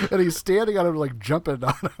ground and he's standing on him, like jumping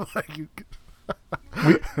on him.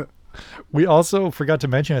 We also forgot to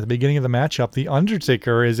mention at the beginning of the matchup, the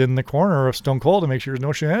Undertaker is in the corner of Stone Cold to make sure there's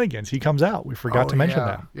no shenanigans. He comes out. We forgot to mention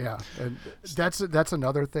that. Yeah. And that's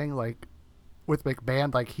another thing, like with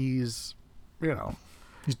McMahon, like he's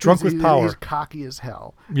drunk with power. He's cocky as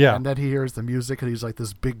hell. Yeah. And then he hears the music and he's like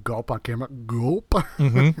this big gulp on camera. Gulp.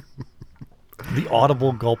 The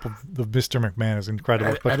audible gulp of Mr. McMahon is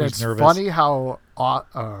incredible. And it's nervous. funny how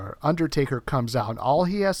Undertaker comes out. And all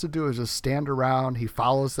he has to do is just stand around. He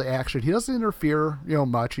follows the action. He doesn't interfere,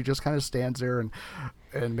 much. He just kind of stands there and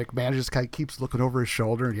McMahon just kind of keeps looking over his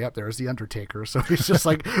shoulder, and there's the Undertaker. So he's just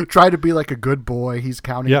like trying to be like a good boy. He's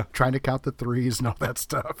counting, trying to count the threes and all that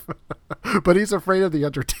stuff. But he's afraid of the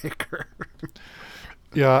Undertaker.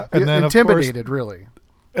 Yeah, and then intimidated, of course, really.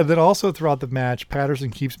 And then also throughout the match, Patterson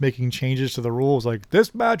keeps making changes to the rules, like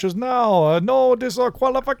this match is now no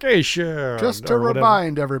disqualification. Just to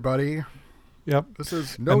remind everybody. Yep, this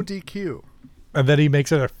is no DQ. And then he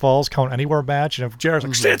makes it a falls count anywhere match. And if Jarrett's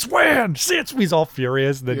like, Sits win! Sits! He's all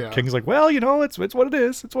furious. And then King's like, well, it's what it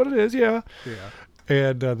is. It's what it is, yeah.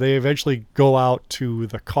 And they eventually go out to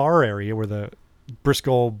the car area where the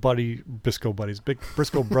Briscoe Brothers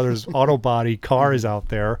auto body car is out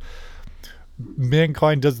there.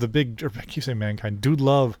 Mankind does I keep saying Mankind. Dude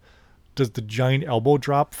Love does the giant elbow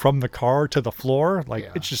drop from the car to the floor.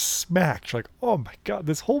 Like, it's just smacked. Like, oh, my God.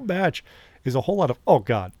 This whole match is a whole lot of oh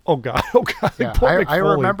god. Yeah, I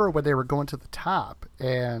remember when they were going to the top,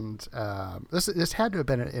 and this had to have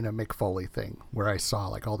been in a Mick Foley thing where I saw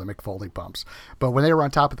like all the Mick Foley bumps. But when they were on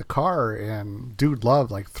top of the car and Dude Love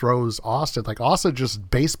like throws Austin, like Austin just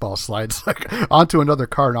baseball slides like onto another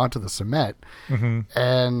car and onto the cement,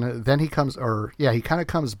 and then he kind of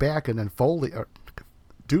comes back, and then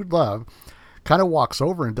Dude Love kind of walks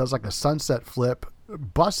over and does like a sunset flip,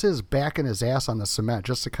 busts his back and his ass on the cement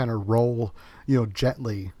just to kind of roll,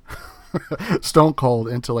 gently Stone Cold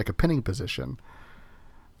into like a pinning position.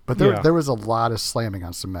 But there was a lot of slamming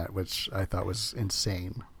on cement, which I thought was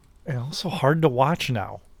insane. And also hard to watch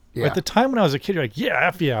now. Yeah. At the time when I was a kid, you're like, yeah,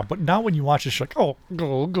 F yeah. But now when you watch it, you're like, oh,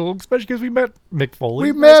 go, especially because we met Mick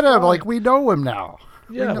Foley. We met him. Like, we know him now.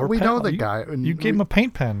 Yeah, we know the guy. And you gave him a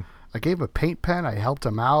paint pen. I gave him a paint pen. I helped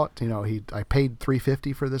him out. I paid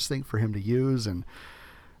 $350 for this thing for him to use. And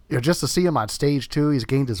just to see him on stage, too, he's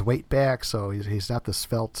gained his weight back. So he's not the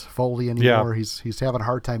svelte Foley anymore. Yeah. He's having a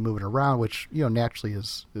hard time moving around, which, naturally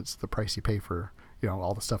it's the price you pay for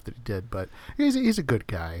all the stuff that he did, but he's a good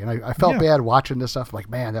guy. And I felt bad watching this stuff. Like,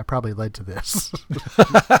 man, that probably led to this.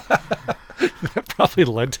 That probably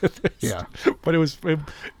led to this. Yeah. But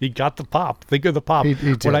he got the pop. Think of the pop. He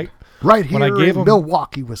did. Right here in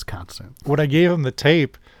Milwaukee, Wisconsin. When I gave him the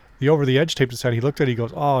tape, the Over the Edge tape, he looked at it, he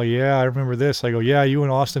goes, oh, yeah, I remember this. I go, yeah, you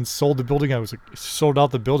and Austin sold the building. I was like, sold out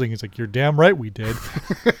the building. He's like, you're damn right we did.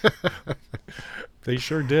 They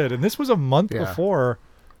sure did. And this was a month before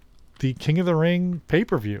the King of the Ring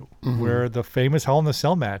pay-per-view, where the famous Hell in the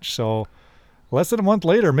Cell match. So less than a month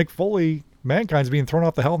later, Mick Foley, Mankind's being thrown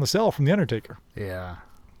off the Hell in the Cell from The Undertaker. Yeah.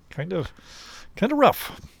 Kind of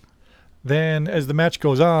rough. Then as the match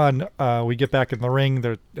goes on, we get back in the ring.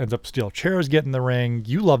 There ends up steel chairs get in the ring.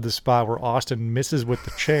 You love the spot where Austin misses with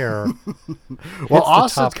the chair. Well,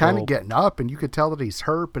 Austin's kind of getting up, and you could tell that he's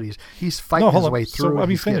hurt, but he's fighting his way through. So let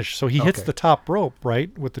me finish. So he hits the top rope,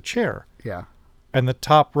 right, with the chair. Yeah. And the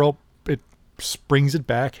top rope, it springs it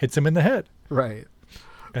back, hits him in the head. Right.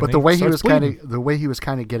 And but the way he was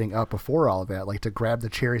kind of getting up before all of that, like to grab the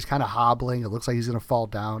chair, he's kind of hobbling. It looks like he's going to fall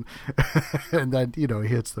down, and then he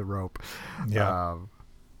hits the rope. Yeah.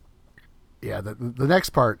 The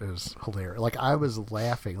next part is hilarious. Like, I was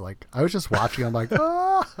laughing. Like, I was just watching. I'm like,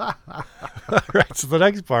 ah. Right. So the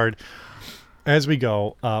next part, as we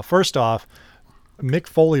go, first off, Mick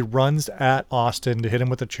Foley runs at Austin to hit him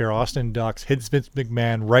with a chair. Austin ducks, hits Vince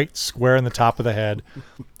McMahon right square in the top of the head.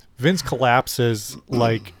 Vince collapses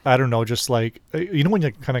like, I don't know, just like, when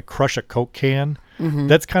you kind of crush a Coke can? Mm-hmm.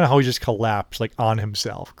 That's kind of how he just collapsed, like on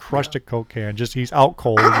himself. Crushed a Coke can. Just, he's out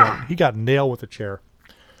cold. He got nailed with a chair.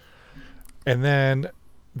 And then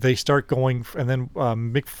they start going, and then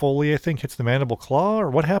Mick Foley, I think, hits the mandible claw,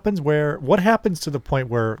 or what happens to the point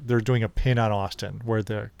where they're doing a pin on Austin, where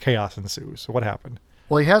the chaos ensues? So what happened?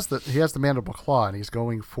 Well, he has the mandible claw, and he's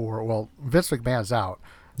going for, Vince McMahon's out.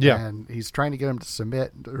 Yeah. And he's trying to get him to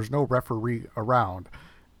submit. There's no referee around.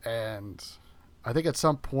 And I think at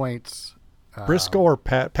some point... Briscoe or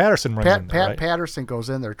Patterson runs in there, right? Patterson goes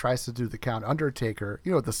in there, tries to do the count. Undertaker,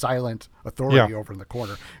 the silent authority over in the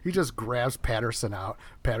corner. He just grabs Patterson out.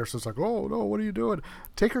 Patterson's like, oh, no, what are you doing?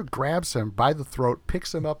 Taker grabs him by the throat,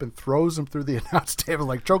 picks him up, and throws him through the announce table,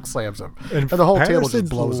 like choke slams him. And the whole table just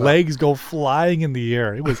blows up. Legs go flying in the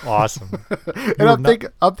air. It was awesome. And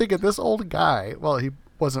I'm thinking, this old guy, well, he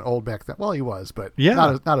wasn't old back then. Well, he was, but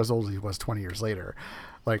not as old as he was 20 years later.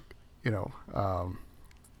 Like, what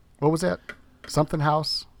was that? Something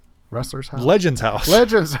House? Wrestler's House? Legends House.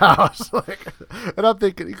 Legends House. And I'm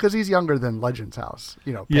thinking, because he's younger than Legends House,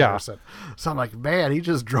 Patterson. Yeah. So I'm like, man, he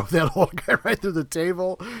just drove that old guy right through the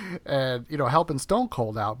table and, helping Stone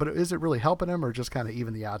Cold out. But is it really helping him or just kind of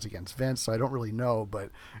even the odds against Vince? So I don't really know.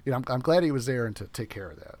 But, I'm glad he was there and to take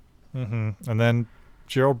care of that. Mm-hmm. And then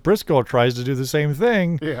Gerald Briscoe tries to do the same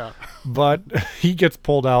thing. Yeah. But he gets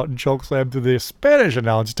pulled out and chokeslammed to the Spanish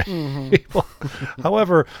announce table. Mm-hmm.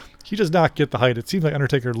 However, he does not get the height. It seems like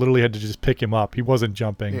Undertaker literally had to just pick him up. He wasn't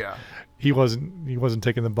jumping. Yeah. He wasn't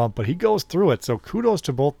taking the bump, but he goes through it. So kudos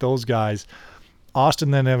to both those guys.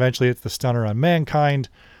 Austin then eventually hits the stunner on Mankind,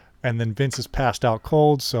 and then Vince is passed out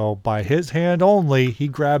cold. So by his hand only, he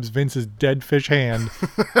grabs Vince's dead fish hand,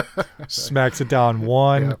 smacks it down.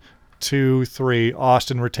 1, 2, 3.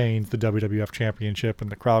 Austin retains the WWF Championship,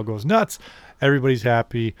 and the crowd goes nuts. Everybody's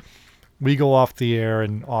happy. We go off the air,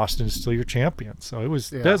 and Austin is still your champion. So that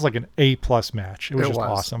was like an A+ match. It was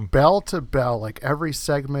awesome. Bell to bell, like every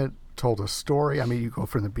segment told a story. I mean, you go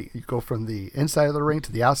from the inside of the ring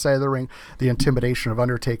to the outside of the ring, the intimidation of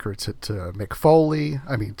Undertaker to Mick Foley.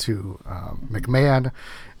 I mean, to McMahon,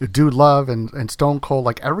 Dude Love, and Stone Cold.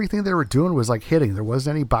 Like everything they were doing was like hitting. There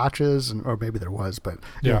wasn't any botches, or maybe there was, but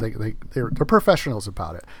they're professionals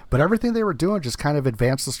about it. But everything they were doing just kind of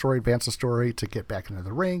advanced the story to get back into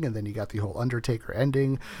the ring, and then you got the whole Undertaker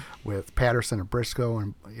ending with Patterson and Briscoe,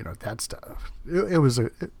 and that stuff.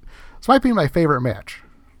 This might be my favorite match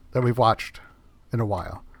that we've watched in a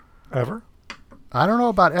while. Ever? I don't know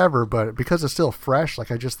about ever, but because it's still fresh,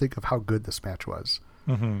 like I just think of how good this match was.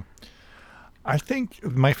 I think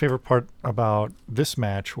my favorite part about this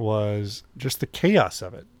match was just the chaos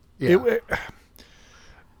of it. Yeah.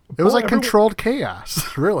 It was like controlled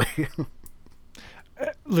chaos, really.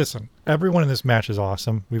 Listen, everyone in this match is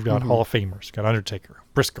awesome. We've got Hall of Famers. Got Undertaker,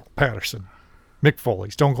 Briscoe, Patterson, Mick Foley,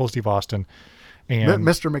 Stone Cold Steve Austin, and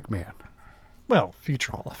Mr. McMahon. Well,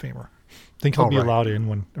 future Hall of Famer. Think he'll be allowed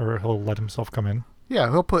in or he'll let himself come in?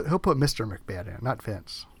 Yeah, he'll put Mr. McMahon in, not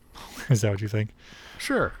Vince. Is that what you think?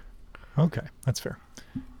 Sure. Okay, that's fair.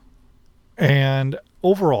 And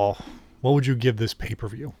overall, what would you give this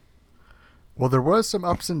pay-per-view? Well, there was some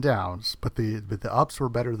ups and downs, but the ups were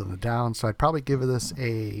better than the downs, so I'd probably give this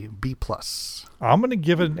a B+. I'm going to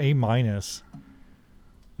give it an A-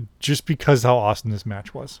 just because how awesome this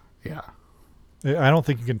match was. Yeah. I don't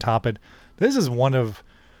think you can top it. This is one of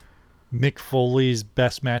Mick Foley's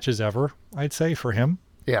best matches ever, I'd say, for him.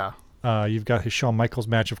 Yeah. You've got his Shawn Michaels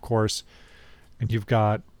match, of course, and you've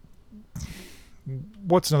got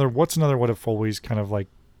what's another one of Foley's kind of like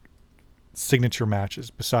signature matches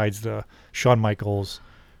besides the Shawn Michaels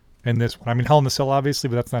and this one. I mean, Hell in the Cell, obviously,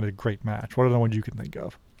 but that's not a great match. What other one you can think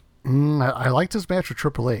of? I liked his match with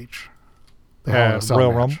Triple H. The Hell in the Cell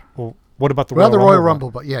Royal match. Rumble. Well, what about the Royal Rumble?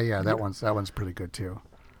 Rumble? But yeah, that one's pretty good too.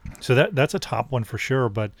 So that's a top one for sure.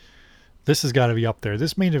 But this has got to be up there.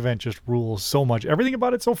 This main event just rules so much. Everything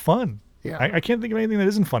about it's so fun. Yeah, I can't think of anything that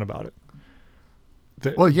isn't fun about it.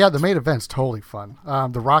 The main event's totally fun.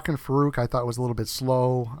 The Rock and Farouk I thought was a little bit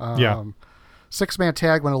slow. Six-man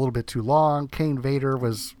tag went a little bit too long. Kane Vader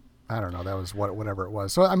was, I don't know, that was whatever it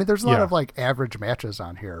was. So, I mean, there's a lot of like average matches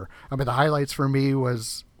on here. I mean, the highlights for me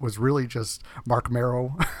was really just Mark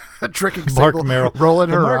Merrow tricking Sable, rolling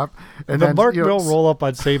her up. And the then, Mark Merrow roll up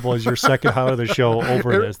on Sable is your second highlight of the show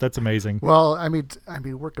over this. That's amazing. Well, I mean,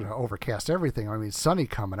 we're going to overcast everything. I mean, Sunny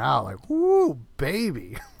coming out like, woo,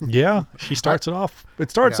 baby. Yeah, she starts it off. It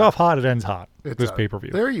starts off hot. It ends hot. This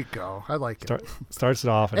pay-per-view. There you go. I like it. Starts it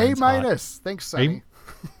off. And A-. ends hot. Thanks, Sunny.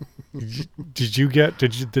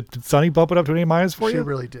 Did Sunny bump it up to an A- for you? She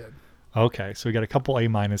really did. Okay, so we got a couple A-.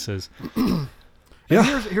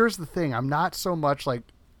 Yeah. Here's the thing. I'm not so much like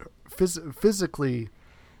physically,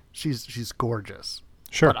 she's gorgeous.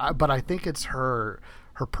 Sure. But I think it's her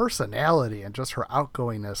personality and just her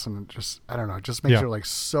outgoingness and just, I don't know, it just makes her like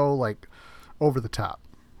so like over the top.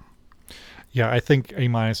 Yeah, I think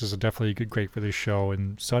A- is definitely a good grade for this show.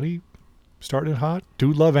 And Sunny started hot.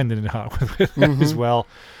 Dude Love ended it hot with it as well.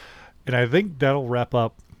 And I think that'll wrap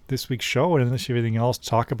up this week's show. And unless you have anything else to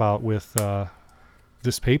talk about with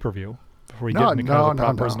this pay-per-view before we get into kind of the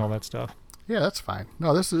prompers and all that stuff. Yeah, that's fine.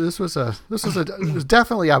 No, this was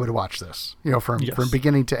definitely, I would watch this, from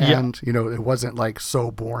beginning to end. It wasn't like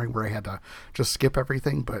so boring where I had to just skip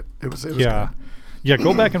everything, but it was good. Yeah,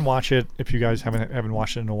 go back and watch it if you guys haven't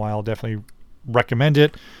watched it in a while. Definitely recommend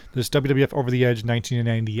it. This WWF Over the Edge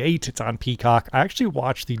 1998. It's on Peacock. I actually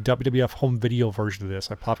watched the WWF home video version of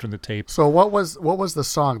this. I popped in the tape. So what was the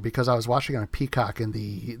song? Because I was watching on Peacock and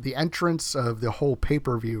the entrance of the whole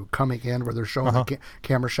pay-per-view coming in where they're showing the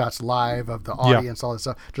camera shots live of the audience, all that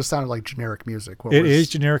stuff, just sounded like generic music. It is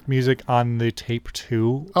generic music on the tape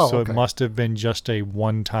too. Oh, so okay. It must have been just a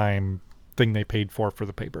one-time thing they paid for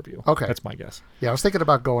the pay-per-view. Okay. That's my guess. Yeah, I was thinking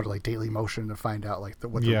about going to like Daily Motion to find out like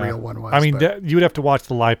what the real one was. I mean, you would have to watch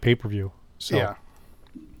the live pay-per-view. So.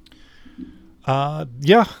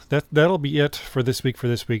 That'll be it for this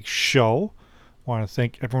week's show. I want to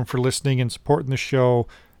thank everyone for listening and supporting the show.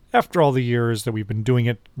 After all the years that we've been doing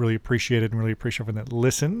it, really appreciate it and really appreciate everyone that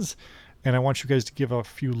listens. And I want you guys to give a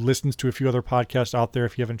few listens to a few other podcasts out there.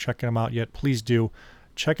 If you haven't checked them out yet, please do.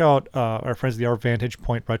 Check out our friends at the Our Vantage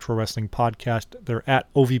Point Retro Wrestling Podcast. They're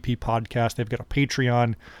at OVP Podcast. They've got a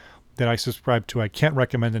Patreon that I subscribe to. I can't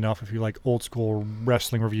recommend enough if you like old school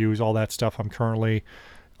wrestling reviews, all that stuff. I'm currently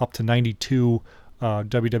up to 92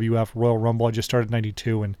 WWF Royal Rumble. I just started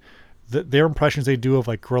 92, and their impressions they do of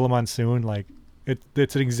like Gorilla Monsoon, like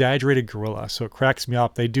it's an exaggerated gorilla, so it cracks me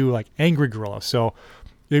up. They do like angry gorilla, so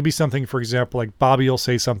it'd be something, for example, like Bobby will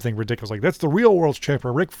say something ridiculous like, "That's the real world's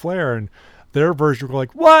champion, Ric Flair," and their version will go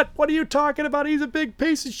like, "What? What are you talking about? He's a big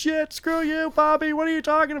piece of shit. Screw you, Bobby. What are you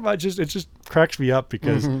talking about?" It just cracks me up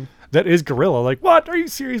because that is Gorilla. Like, what? Are you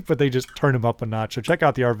serious? But they just turn him up a notch. So check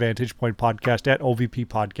out the Our Vantage Point Podcast at OVP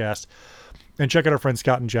Podcast. And check out our friends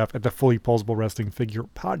Scott and Jeff at the Fully Posable Wrestling Figure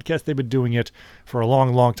Podcast. They've been doing it for a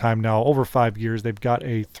long, long time now, over 5 years. They've got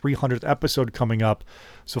a 300th episode coming up.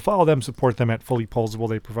 So follow them, support them at Fully Posable.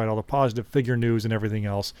 They provide all the positive figure news and everything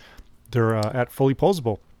else. They're at Fully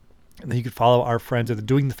Posable. And then you can follow our friends at the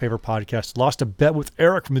Doing the Favor podcast. Lost a bet with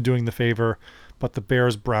Eric from the Doing the Favor, but the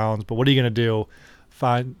Bears, Browns. But what are you going to do?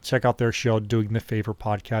 check out their show, Doing the Favor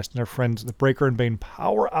podcast, and their friends, the Breaker and Bane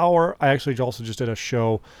Power Hour. I actually also just did a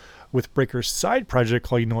show with Breaker's side project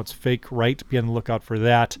called You Know It's Fake, Right? Be on the lookout for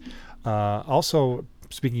that. Also,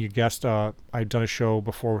 speaking of guests, I've done a show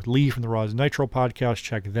before with Lee from the Raw Nitro podcast.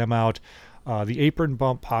 Check them out. The Apron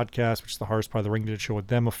Bump podcast, which is the hardest part of the ring, did a show with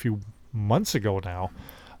them a few months ago now.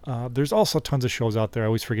 There's also tons of shows out there. I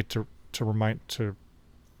always forget to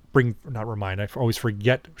I always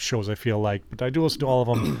forget shows, I feel like, but I do listen to all of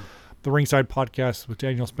them. The Ringside podcast with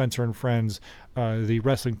Daniel Spencer and friends, the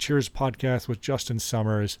Wrestling Cheers podcast with Justin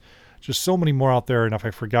Summers, just so many more out there. And if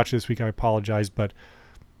I forgot you this week, I apologize, but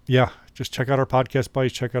yeah, just check out our podcast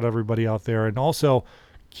buddies, check out everybody out there, and also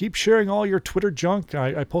keep sharing all your Twitter junk.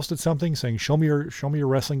 I posted something saying show me your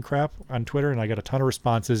wrestling crap on Twitter, and I got a ton of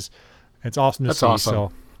responses. It's awesome to see. Awesome.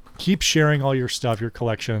 So keep sharing all your stuff, your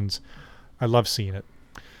collections. I love seeing it.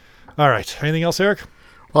 All right. Anything else, Eric?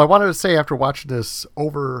 Well, I wanted to say after watching this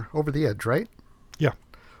Over the Edge, right? Yeah.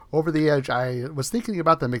 Over the Edge, I was thinking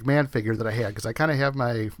about the McMahon figure that I had, because I kind of have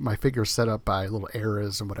my figures set up by little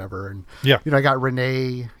eras and whatever. And, yeah, I got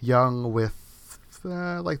Renee Young with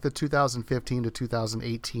like the 2015 to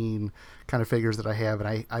 2018 kind of figures that I have.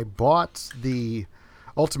 And I bought the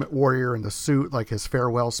Ultimate Warrior in the suit, like his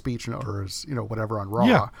farewell speech or his, whatever on Raw.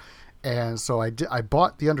 Yeah. And so I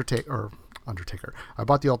bought the Undertaker. I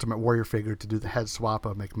bought the Ultimate Warrior figure to do the head swap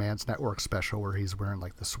of McMahon's Network special, where he's wearing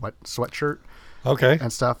like the sweatshirt,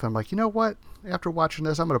 and stuff. I'm like, you know what? After watching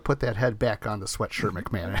this, I'm going to put that head back on the sweatshirt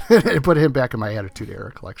McMahon and put him back in my Attitude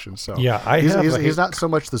Era collection. So yeah, he's not so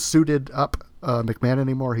much the suited up McMahon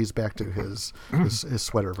anymore. He's back to his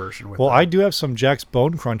sweater version. Well, I do have some Jack's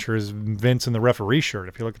Bone Crunchers, Vince and the referee shirt.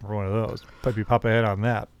 If you're looking for one of those, maybe pop ahead on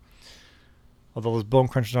that. Although those Bone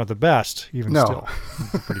Crunchers aren't the best, still.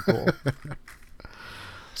 Pretty cool.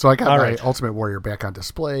 So I got my Ultimate Warrior back on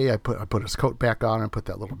display. I put his coat back on and put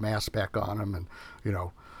that little mask back on him, and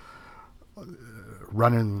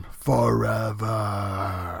running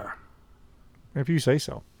forever. If you say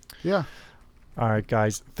so. Yeah. All right,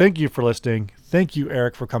 guys. Thank you for listening. Thank you,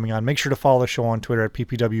 Eric, for coming on. Make sure to follow the show on Twitter at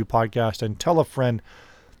PPW Podcast, and tell a friend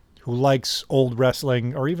who likes old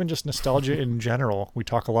wrestling or even just nostalgia in general. We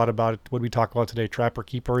talk a lot about it. What did we talk about today? Trapper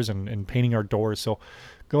Keepers and painting our doors. So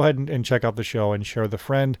go ahead and check out the show and share with a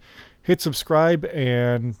friend. Hit subscribe,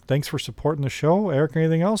 and thanks for supporting the show. Eric,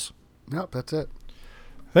 anything else? Nope, that's it.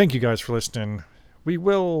 Thank you guys for listening. We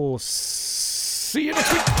will see you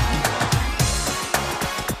next week.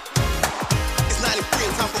 It's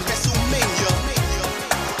 93 time for WrestleMania.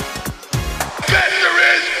 The best there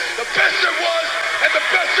is, the best there was, and the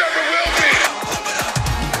best ever